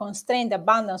to constrain the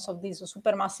abundance of this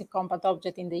supermassive compact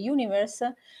object in the universe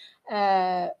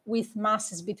with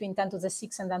masses between 10 to the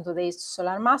 6 and 10 to the 8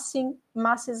 solar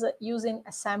masses using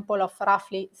a sample of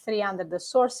roughly 300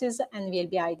 sources and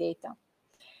VLBI data.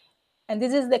 And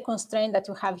this is the constraint that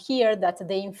you have here, that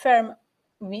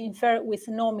we infer with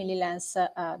no MIlli-lens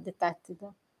detected.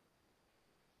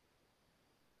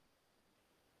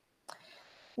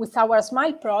 With our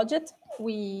SMILE project,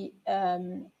 we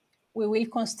will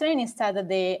constrain instead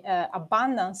the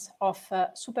abundance of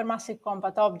supermassive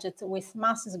compact objects with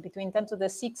masses between 10 to the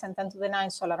 6 and 10 to the 9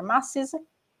 solar masses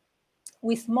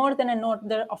with more than an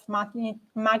order of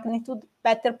magnitude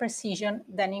better precision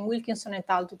than in Wilkinson et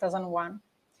al. 2001.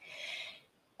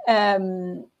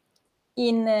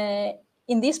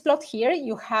 In this plot here,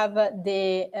 you have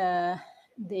the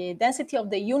density of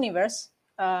the universe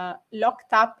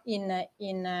locked up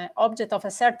in object of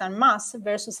a certain mass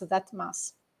versus that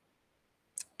mass.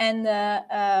 And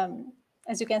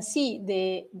as you can see,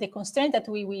 the constraint that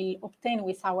we will obtain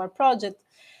with our project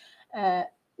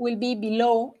will be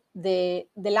below the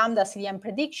lambda CDM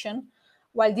prediction,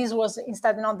 while this was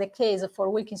instead not the case for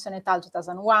Wilkinson et al.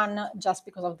 2001, just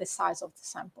because of the size of the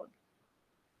sample.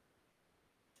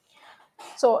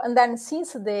 So, and then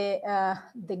since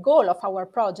the goal of our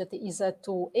project is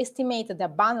to estimate the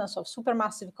abundance of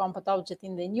supermassive compact objects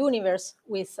in the universe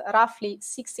with roughly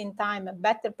 16 times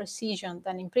better precision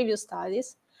than in previous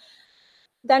studies,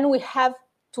 then we have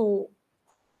to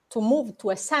move to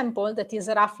a sample that is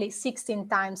roughly 16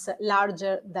 times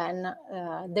larger than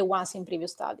the ones in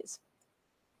previous studies.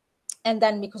 And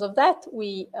then because of that,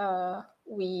 we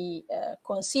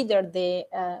consider the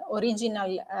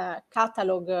original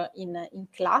catalog in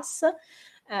class.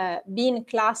 Being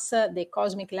class, the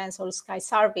Cosmic Lens All Sky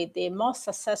Survey, the most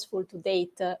successful to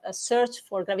date search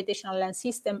for gravitational lens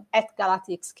system at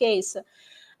galactic scales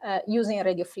using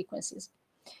radio frequencies.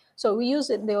 So we use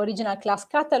the original class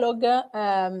catalog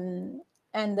and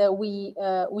we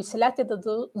selected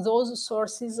those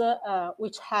sources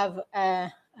which have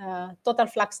total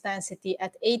flux density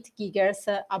at 8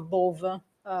 gigahertz above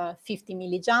 50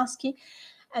 millijansky,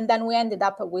 and then we ended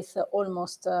up with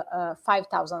almost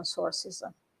 5,000 sources.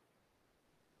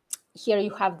 Here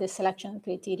you have the selection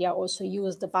criteria also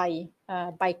used by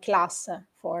class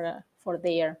for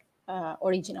their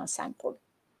original sample,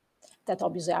 that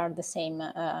obviously are the same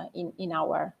in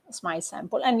our SMILE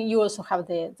sample, and you also have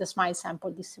the SMILE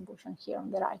sample distribution here on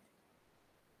the right.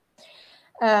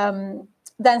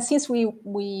 Then since we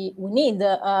need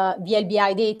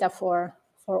VLBI data for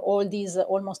all these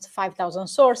almost 5,000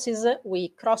 sources, we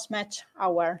cross-match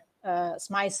our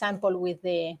SMILE sample with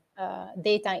the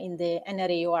data in the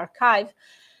NRAO archive,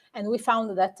 and we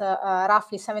found that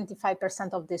roughly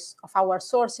 75% of our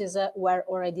sources were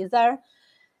already there.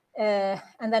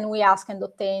 And then we ask and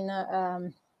obtain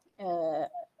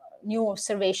new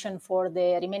observation for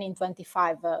the remaining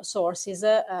 25 sources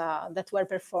that were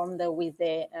performed with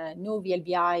the new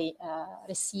VLBI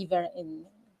receiver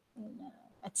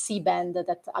at C-band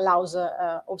that allows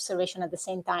observation at the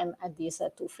same time at these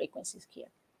two frequencies here.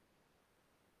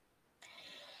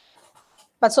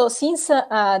 But so since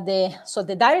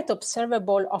the direct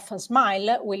observable of a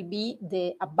SMILE will be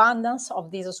the abundance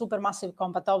of these supermassive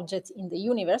compact objects in the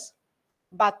universe,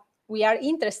 but we are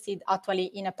interested actually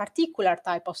in a particular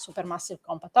type of supermassive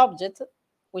compact object,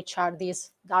 which are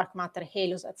these dark matter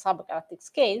halos at subgalactic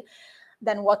scale,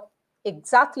 then what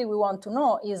exactly we want to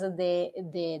know is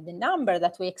the number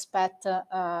that we expect,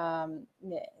 the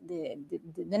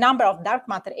number of dark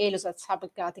matter halos at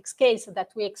subgalactic scales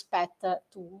that we expect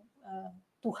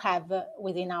to have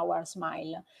within our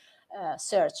SMILE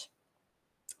search.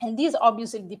 And this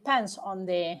obviously depends on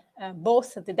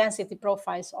both the density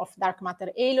profiles of dark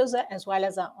matter halos as well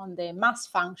as on the mass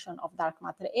function of dark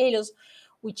matter halos,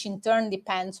 which in turn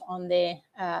depends on the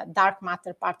dark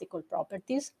matter particle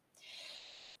properties.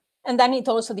 And then it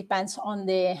also depends on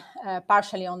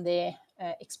partially on the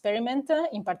experiment,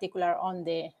 in particular on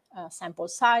the sample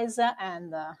size,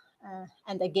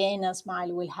 and again,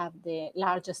 SMILE will have the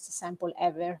largest sample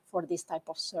ever for this type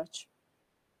of search.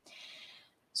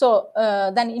 So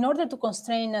then in order to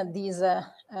constrain these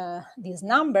this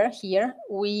number here,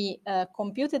 we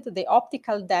computed the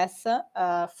optical depth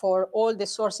for all the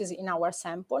sources in our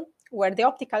sample, where the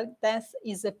optical depth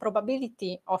is the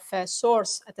probability of a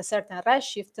source at a certain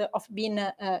redshift of being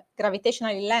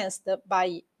gravitationally lensed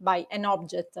by an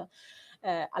object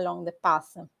along the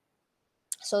path.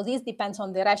 So this depends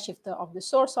on the redshift of the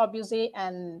source, obviously,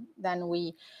 and then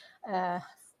we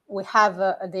have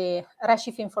the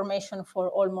redshift information for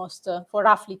almost for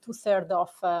roughly 2/3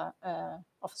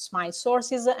 of SMILE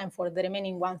sources, and for the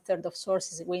remaining 1/3 of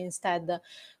sources, we instead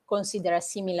consider a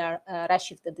similar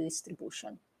redshifted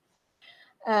distribution.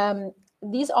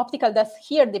 This optical depth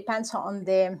here depends on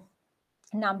the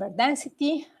number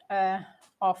density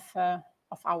of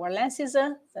our lenses,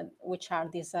 which are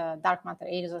these dark matter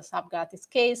halos subgalactic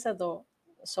scales.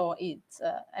 So it's,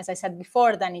 as I said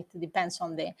before, then it depends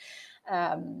on the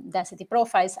density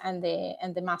profiles and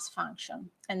the mass function.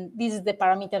 And this is the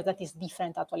parameter that is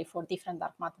different actually for different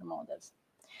dark matter models.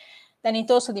 Then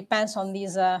it also depends on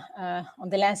these on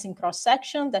the lensing cross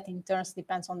section, that in turn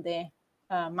depends on the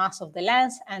mass of the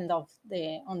lens and on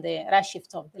the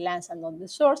redshift of the lens and on the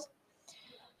source.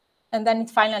 And then it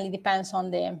finally depends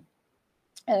on the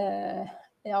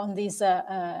on this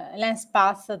lens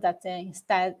path that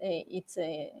instead it's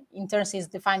in turn is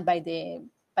defined by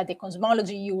the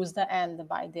cosmology used and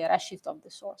by the redshift of the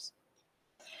source.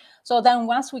 So then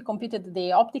once we computed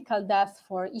the optical depth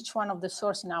for each one of the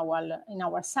source in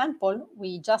our sample,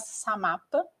 we just sum up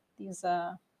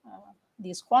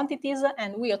these quantities,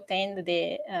 and we obtained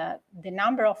the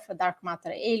number of dark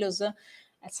matter halos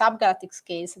at subgalactic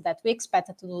scales that we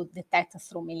expected to detect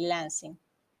through MIlli-lensing.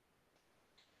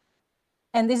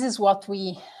 And this is what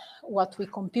we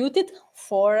computed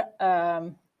for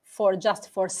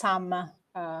some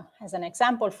as an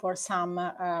example for some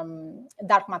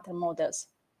dark matter models.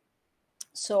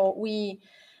 So we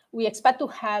expect to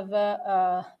have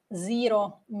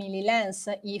 0 MIlli-lens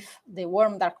if the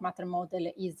warm dark matter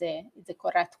model is the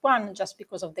correct one, just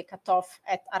because of the cutoff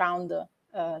at around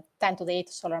 10 to the 8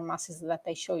 solar masses that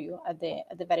I show you at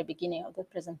the very beginning of the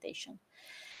presentation.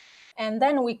 And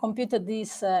then we computed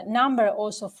this number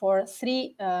also for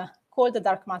 3 cold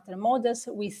dark matter models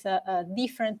with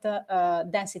different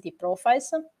density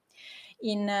profiles.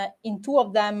 In 2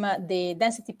 of them, the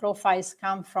density profiles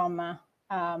come from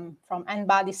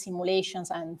n-body simulations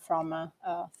and from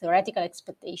theoretical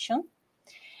expectation.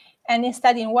 And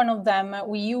instead, in one of them,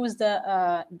 we used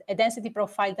a density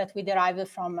profile that we derived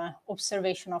from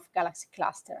observation of galaxy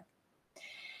cluster.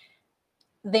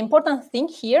 The important thing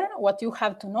here, what you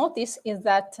have to notice, is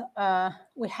that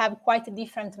we have quite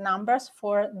different numbers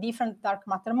for different dark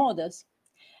matter models.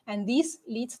 And this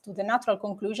leads to the natural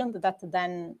conclusion that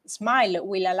then SMILE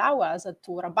will allow us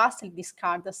to robustly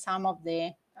discard some of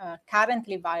the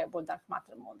currently viable dark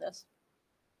matter models.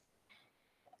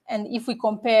 And if we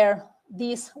compare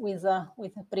this with the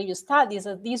previous studies,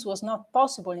 this was not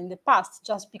possible in the past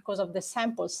just because of the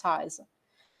sample size.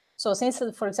 So since,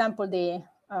 for example,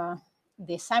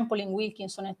 the sample in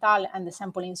Wilkinson et al. And the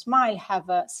sample in SMILE have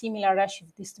a similar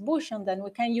redshift distribution, then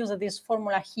we can use this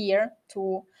formula here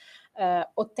to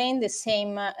obtain the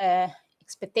same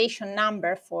expectation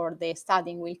number for the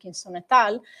study in Wilkinson et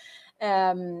al.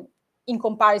 In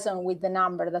comparison with the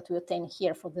number that we obtain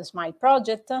here for the SMILE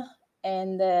project.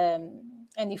 And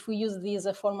if we use this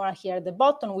formula here at the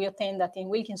bottom, we obtain that in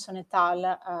Wilkinson et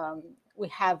al. We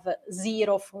have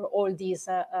 0 for all these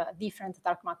different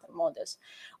dark matter models,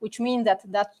 which means that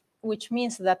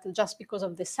just because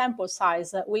of the sample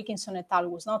size, Wilkinson et al.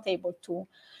 Was not able to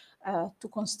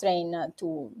constrain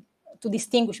to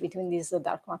distinguish between these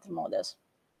dark matter models.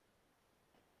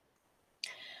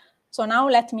 So now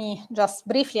let me just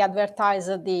briefly advertise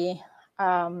the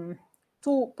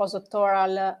 2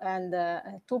 postdoctoral and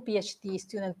 2 PhD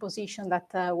student positions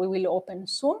that we will open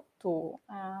soon to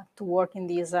work in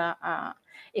this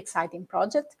exciting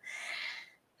project.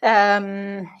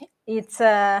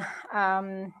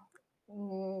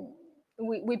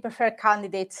 We prefer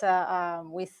candidates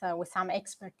with some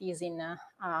expertise in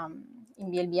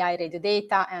VLBI radio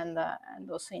data and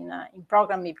also in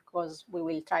programming, because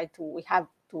we have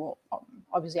to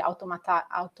obviously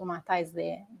automatize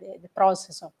the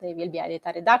process of the VLBI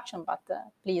data reduction. But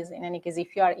please, in any case,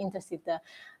 if you are interested,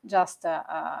 just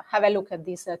have a look at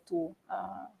these 2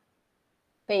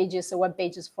 web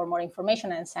pages for more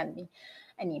information, and send me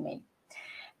an email.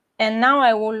 And now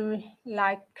I would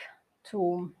like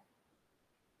to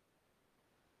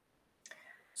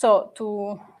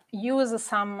use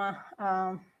some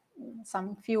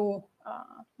few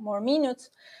more minutes.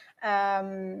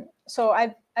 So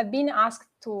I've been asked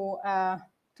to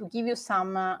give you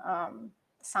some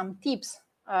tips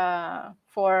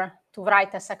to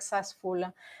write a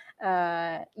successful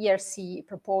ERC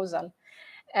proposal.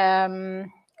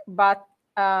 But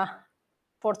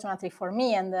fortunately for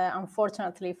me, and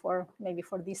unfortunately for maybe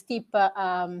for this tip,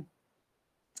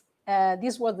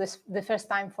 this was the first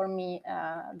time for me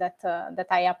that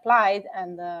I applied,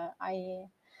 and I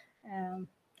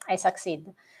succeed.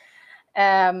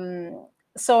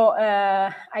 So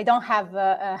I don't have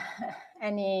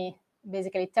any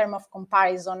basically term of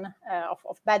comparison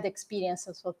of bad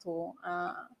experiences, so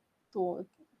to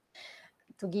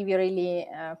give you really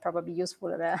probably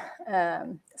useful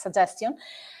suggestion.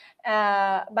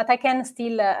 But I can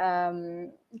still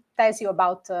tell you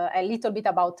about a little bit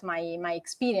about my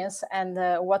experience and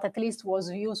what at least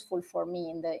was useful for me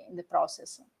in the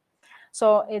process.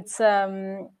 So it's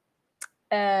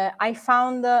I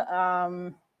found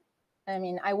I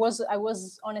mean, I was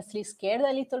honestly scared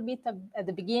a little bit at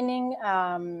the beginning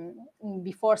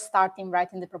before starting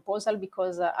writing the proposal,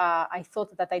 because I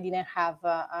thought that I didn't have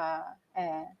a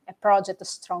project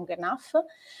strong enough.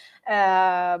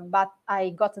 But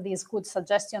I got this good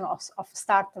suggestion of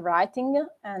start writing,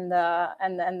 and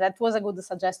that was a good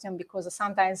suggestion, because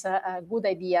sometimes good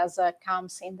ideas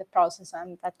comes in the process,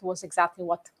 and that was exactly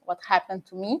what happened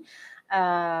to me.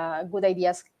 Good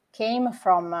ideas came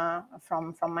from my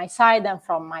side and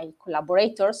from my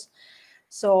collaborators.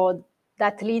 So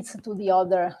that leads to the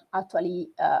other actually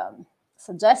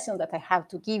suggestion that I have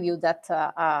to give you, that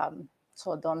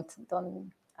so don't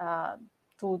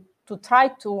to try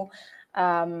to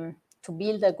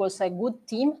build a good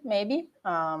team, maybe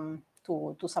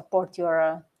to support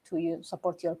your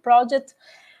project.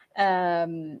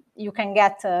 You can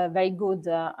get very good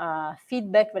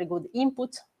feedback, very good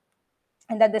input.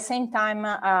 And at the same time,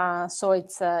 so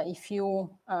it's if you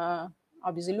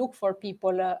obviously look for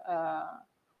people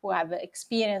who have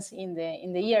experience in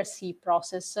the ERC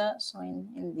process. So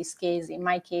in this case, in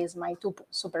my case, my two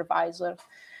supervisors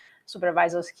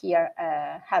here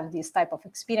have this type of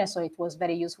experience, so it was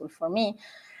very useful for me.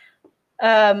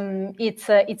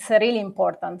 It's really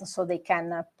important, so they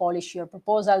can polish your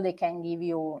proposal, they can give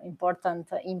you important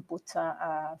input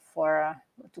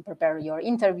to prepare your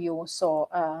interview. So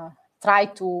try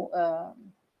to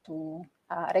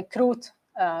recruit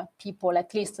people,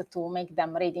 at least to make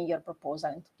them reading your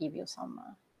proposal and to give you some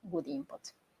good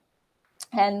input.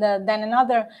 And then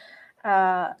another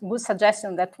good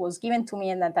suggestion that was given to me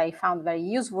and that I found very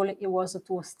useful, it was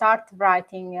to start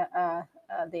writing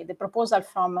the proposal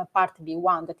from part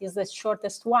B1. That is the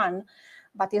shortest one,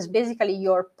 but is basically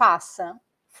your pass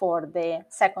for the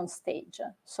second stage.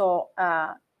 So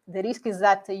the risk is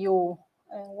that you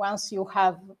once you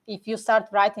have, if you start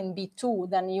writing B2,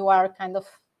 then you are kind of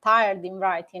tired in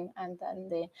writing, and then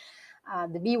the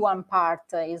B1 part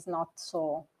is not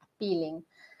so appealing.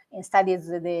 Instead, it's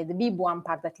the B1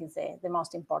 part that is the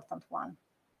most important one.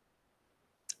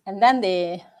 And then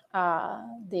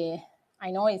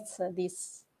I know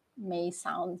this may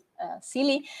sound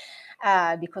silly,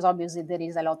 because obviously there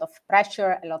is a lot of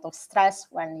pressure, a lot of stress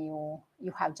when you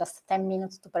have just 10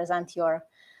 minutes to present your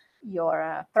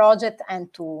project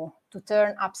and to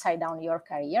turn upside down your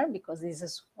career, because this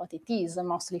is what it is,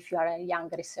 mostly if you are a young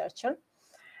researcher.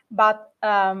 But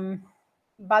it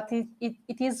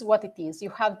is what it is.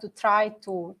 You have to try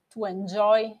to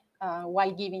enjoy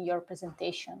while giving your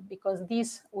presentation, because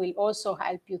this will also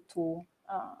help you to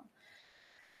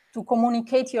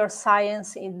communicate your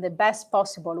science in the best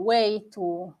possible way,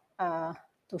 to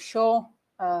show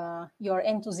your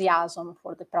enthusiasm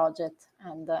for the project,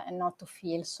 and not to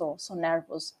feel so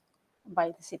nervous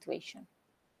by the situation.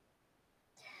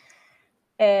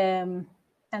 And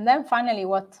then finally,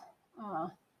 what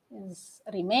is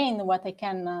remain, what I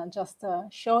can just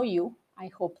show you,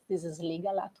 I hope this is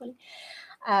legal actually,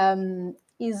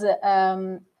 is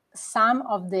some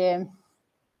of the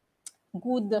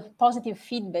good positive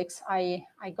feedbacks I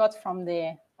got from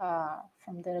the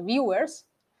reviewers,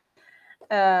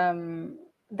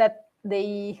 that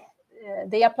they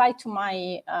apply to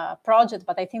my project,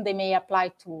 but I think they may apply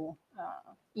to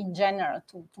in general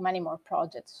to many more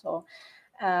projects. So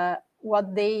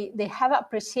what they have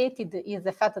appreciated is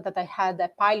the fact that I had a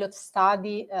pilot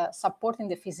study supporting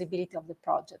the feasibility of the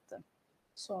project.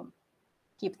 So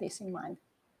keep this in mind.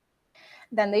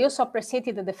 Then they also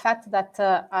appreciated the fact that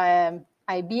I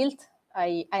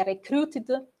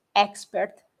recruited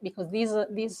experts, because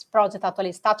this project actually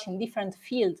is touching different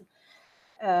fields.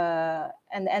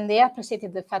 And they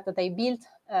appreciated the fact that I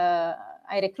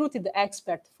recruited the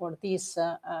expert for this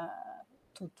to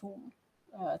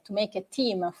make a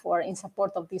team in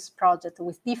support of this project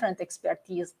with different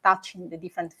expertise touching the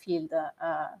different field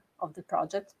of the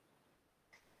project.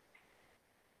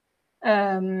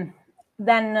 Then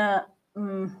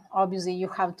obviously you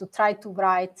have to try to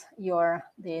write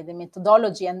the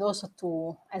methodology, and also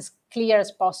to as clear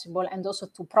as possible, and also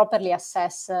to properly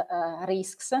assess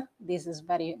risks. This is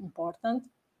very important.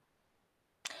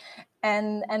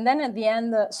 And then at the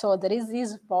end, so there is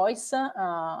this voice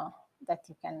that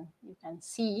you can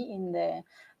see in the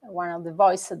one of the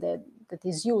voice that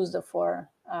is used to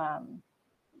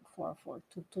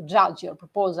judge your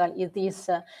proposal. It is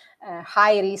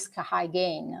high risk, high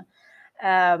gain.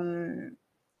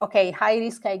 Okay, high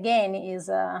risk, high gain is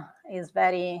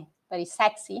very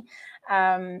sexy,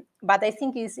 but I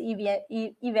think it's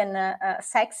even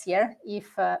sexier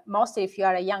if mostly if you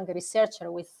are a young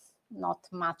researcher with not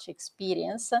much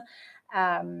experience,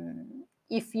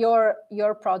 if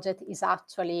your project is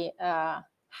actually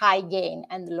high gain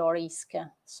and low risk.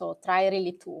 So try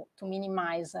really to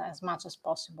minimize as much as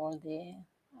possible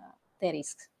the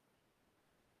risks.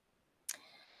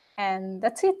 And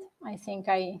that's it. I think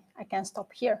I can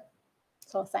stop here.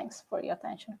 So thanks for your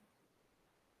attention.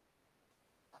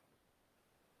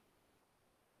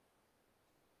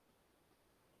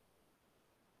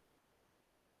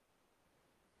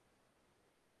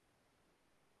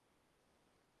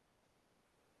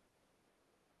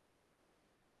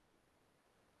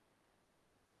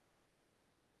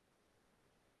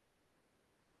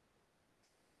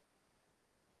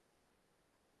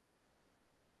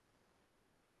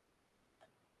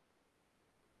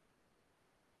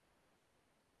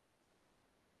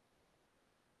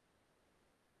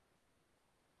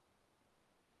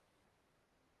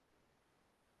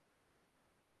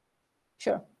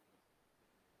 Sure.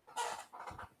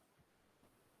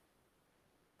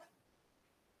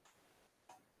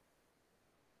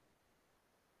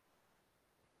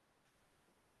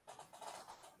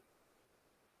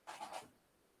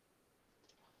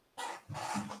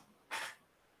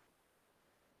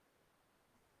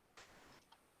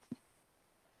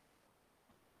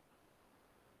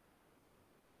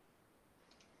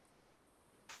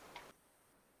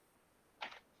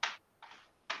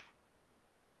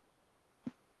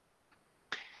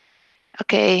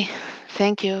 Okay,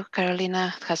 thank you,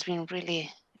 Carolina. It has been really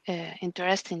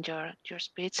interesting, your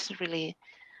speech. Really,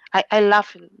 I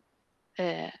love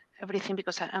everything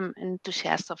because I'm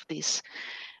enthusiastic of these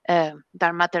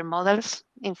dark matter models.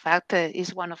 In fact,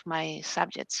 is one of my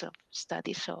subjects of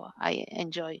study, so I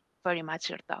enjoy very much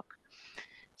your talk.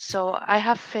 So I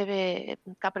have a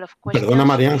couple of questions. Perdona,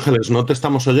 María Ángeles, ¿no te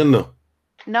estamos oyendo?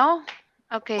 No?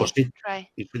 Okay, pues sí, try.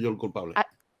 Y soy yo el culpable.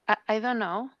 I don't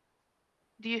know.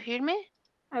 Do you hear me?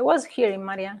 I was hearing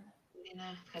Maria.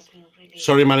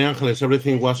 Sorry, María Ángeles,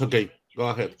 everything was okay. Go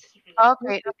ahead.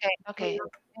 Okay.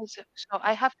 So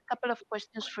I have a couple of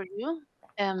questions for you.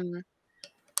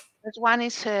 This one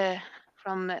is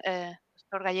from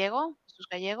Dr. Gallego, Jesus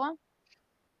Gallego.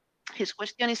 His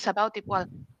question is about it. Well,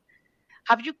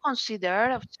 have you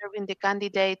considered observing the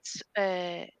candidates,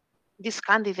 these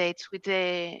candidates with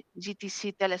the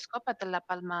GTC telescope at the La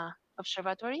Palma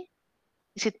Observatory?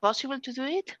 Is it possible to do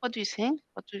it? What do you think?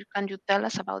 Can you tell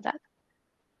us about that?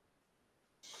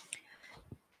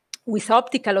 With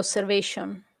optical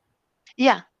observation?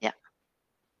 Yeah.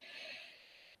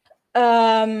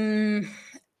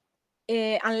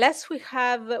 Unless we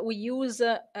use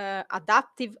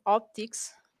adaptive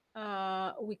optics,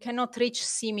 we cannot reach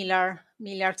similar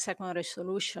milli-arc-second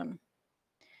resolution.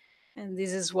 And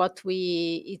this is what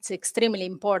it's extremely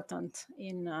important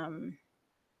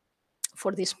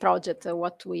for this project.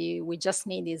 What we just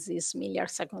need is this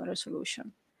milli-arc-second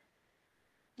resolution.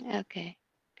 Okay.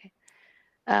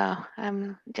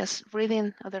 I'm just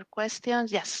reading other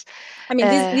questions. Yes. I mean,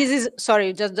 this is,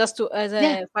 sorry, just to, as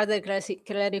a further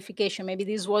clarification, maybe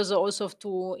this was also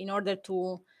in order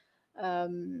to, I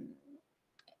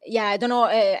don't know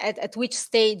at which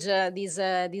stage this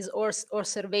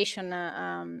observation.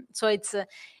 So it's,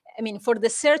 I mean, for the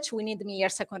search we need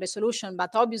milli-arc-second resolution,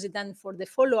 but obviously then for the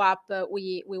follow-up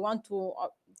we want to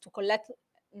collect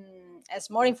as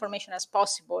more information as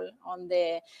possible on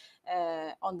the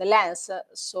lens.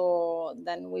 So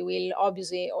then we will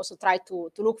obviously also try to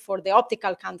look for the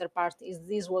optical counterpart.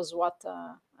 This was what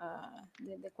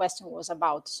the question was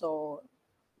about. So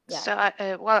yeah.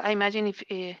 So well, I imagine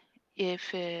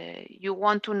if you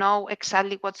want to know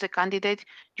exactly what's the candidate,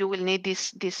 you will need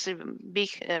these big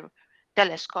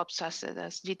telescopes as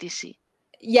GTC.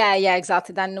 Yeah,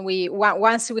 exactly. Then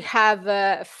once we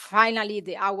have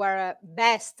finally our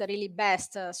best, really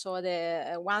best, so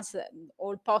the once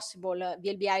all possible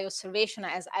VLBI observation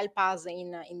has helped us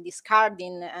in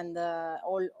discarding and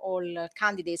all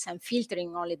candidates and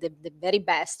filtering only the very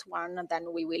best one,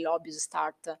 then we will obviously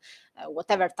start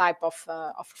whatever type of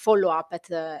follow up at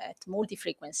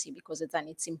multi-frequency, because then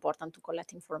it's important to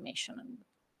collect information. And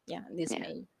yeah, this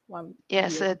may one.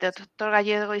 Yes, Dr.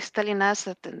 Gallego is telling us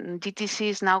that GTC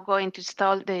is now going to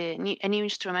install a new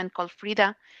instrument called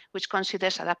FRIDA, which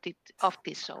considers adaptive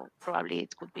optics. So probably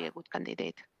it could be a good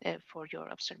candidate for your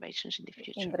observations in the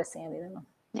future. Interesting.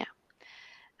 Yeah.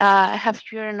 I have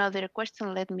here another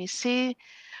question. Let me see.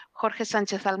 Jorge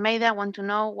Sanchez Almeida want to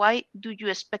know, why do you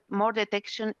expect more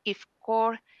detection if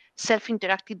core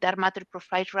self-interactive dark matter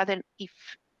profiles rather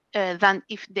than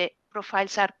if the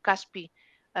profiles are CASPI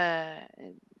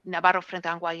Navarro-Frank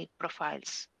and White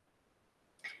profiles?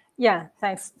 Yeah,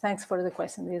 thanks for the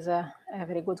question. This is a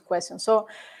very good question. So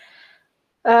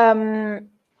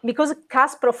because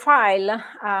CAS profile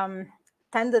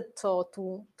tended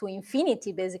to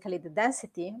infinity, basically the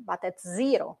density, but at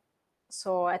 0.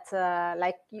 So at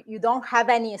like you don't have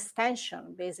any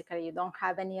extension. Basically, you don't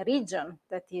have any region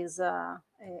that is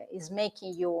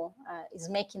making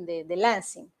the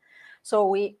lensing. So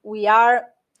we are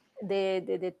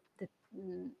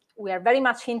we are very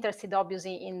much interested,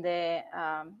 obviously, in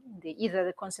either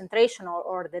the concentration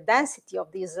or the density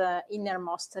of this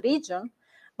innermost region,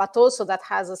 but also that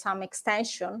has some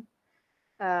extension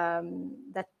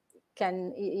that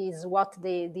is what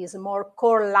these more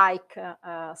core-like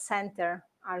center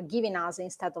are giving us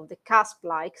instead of the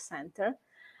cusp-like center,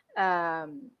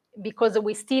 because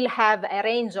we still have a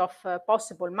range of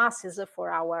possible masses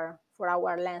for our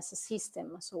lens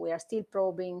system. So we are still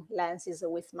probing lenses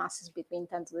with masses between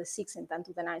 10 to the 6 and 10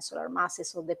 to the 9 solar masses.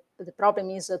 So the problem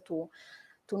is to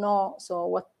know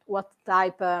what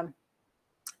type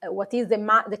what is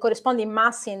the corresponding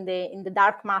mass in the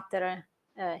dark matter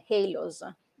halos.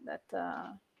 That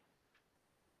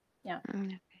yeah.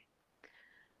 Okay.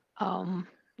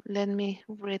 Let me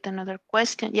read another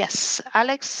question. Yes,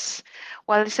 Alex.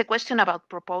 Well, it's a question about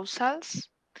proposals.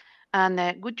 And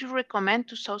would you recommend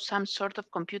to show some sort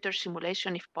of computer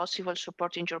simulation, if possible,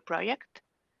 supporting your project?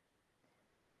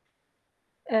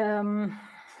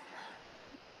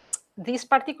 This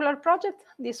particular project,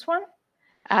 this one?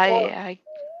 I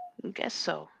guess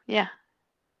so, yeah.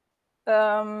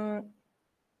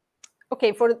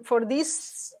 Okay, for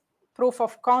this proof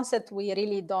of concept, we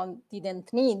really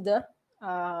didn't need.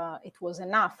 It was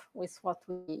enough with what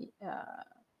we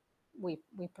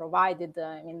provided.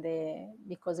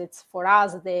 Because it's for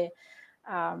us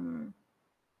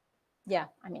yeah,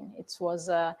 I mean, it was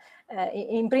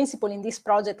in principle in this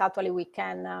project. Actually, we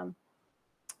can.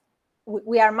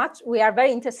 We are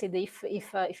very interested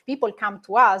if people come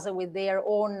to us with their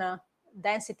own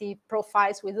density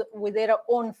profiles, with their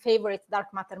own favorite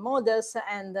dark matter models,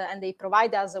 and they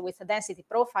provide us with a density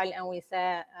profile and with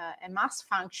a mass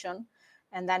function,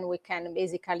 and then we can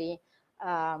basically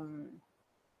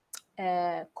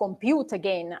compute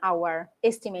again our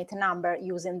estimate number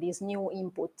using this new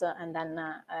input, and then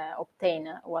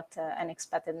obtain what an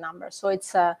expected number. So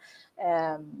it's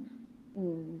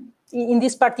in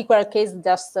this particular case,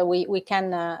 just we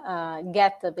can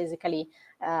get basically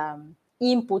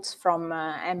inputs from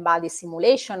embodied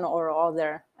simulation or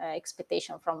other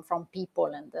expectation from people,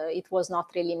 and it was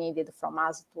not really needed from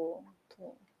us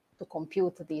to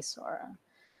compute this.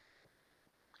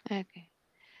 Okay.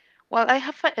 Well, I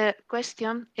have a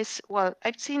question.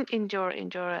 I've seen in your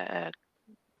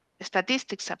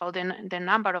statistics about the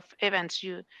number of events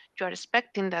you are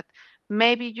expecting, that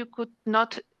maybe you could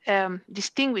not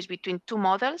distinguish between two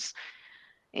models.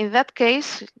 In that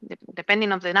case,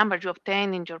 depending on the number you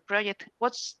obtain in your project,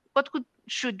 what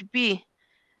should be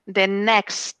the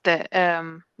next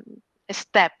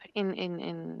step in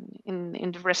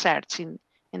the research in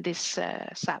this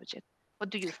subject? What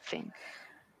do you think?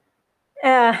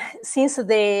 Since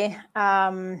the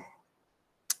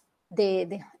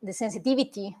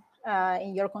sensitivity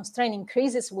in your constraint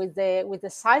increases with the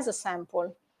size of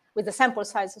sample, with the sample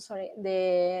size, sorry,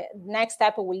 the next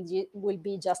step will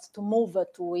be just to move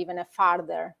to even a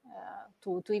farther,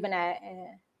 to even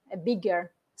a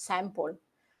bigger sample,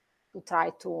 to try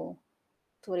to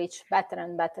reach better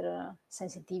and better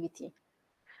sensitivity.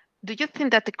 Do you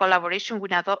think that the collaboration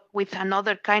with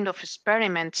another kind of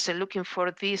experiments looking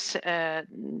for these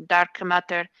dark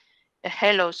matter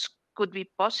halos could be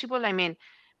possible? I mean,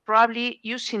 probably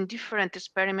using different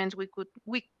experiments, we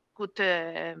could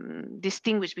could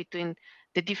distinguish between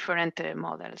the different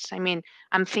models. I mean,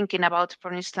 I'm thinking about,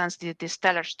 for instance, the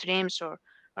stellar streams or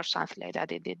something like that,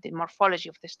 the morphology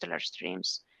of the stellar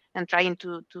streams, and trying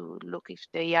to look if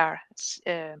they are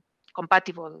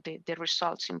compatible, the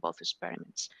results in both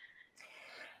experiments.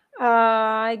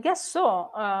 I guess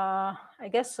so. I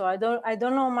guess so. I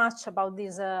don't know much about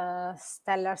this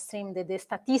stellar stream. The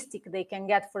statistic they can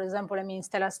get, for example, I mean,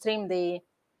 stellar stream.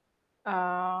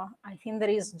 I think there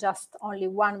is just only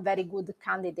one very good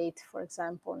candidate, for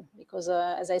example, because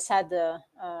as I said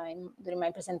during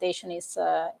my presentation, is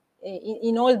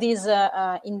in all these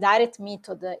indirect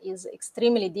method is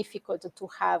extremely difficult to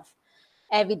have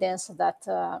evidence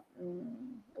that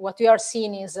what we are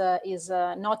seeing is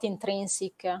not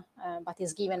intrinsic, but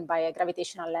is given by a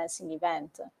gravitational lensing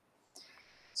event.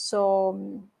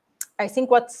 So I think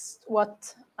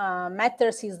what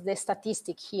matters is the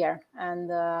statistic here, and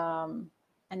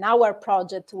our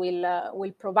project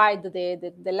will provide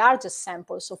the largest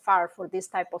sample so far for this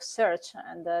type of search,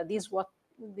 and this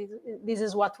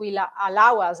is what will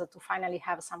allow us to finally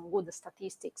have some good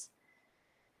statistics.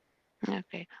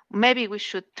 Okay, maybe we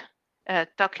should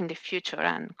talk in the future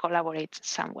and collaborate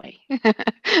some way.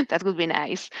 That would be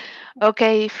nice.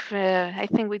 Okay, I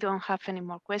think we don't have any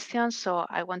more questions, so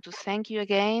I want to thank you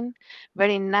again.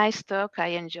 Very nice talk. I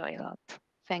enjoy a lot.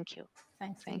 Thank you.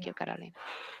 Thanks. Thank you, Caroline.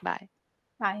 Bye.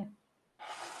 Bye.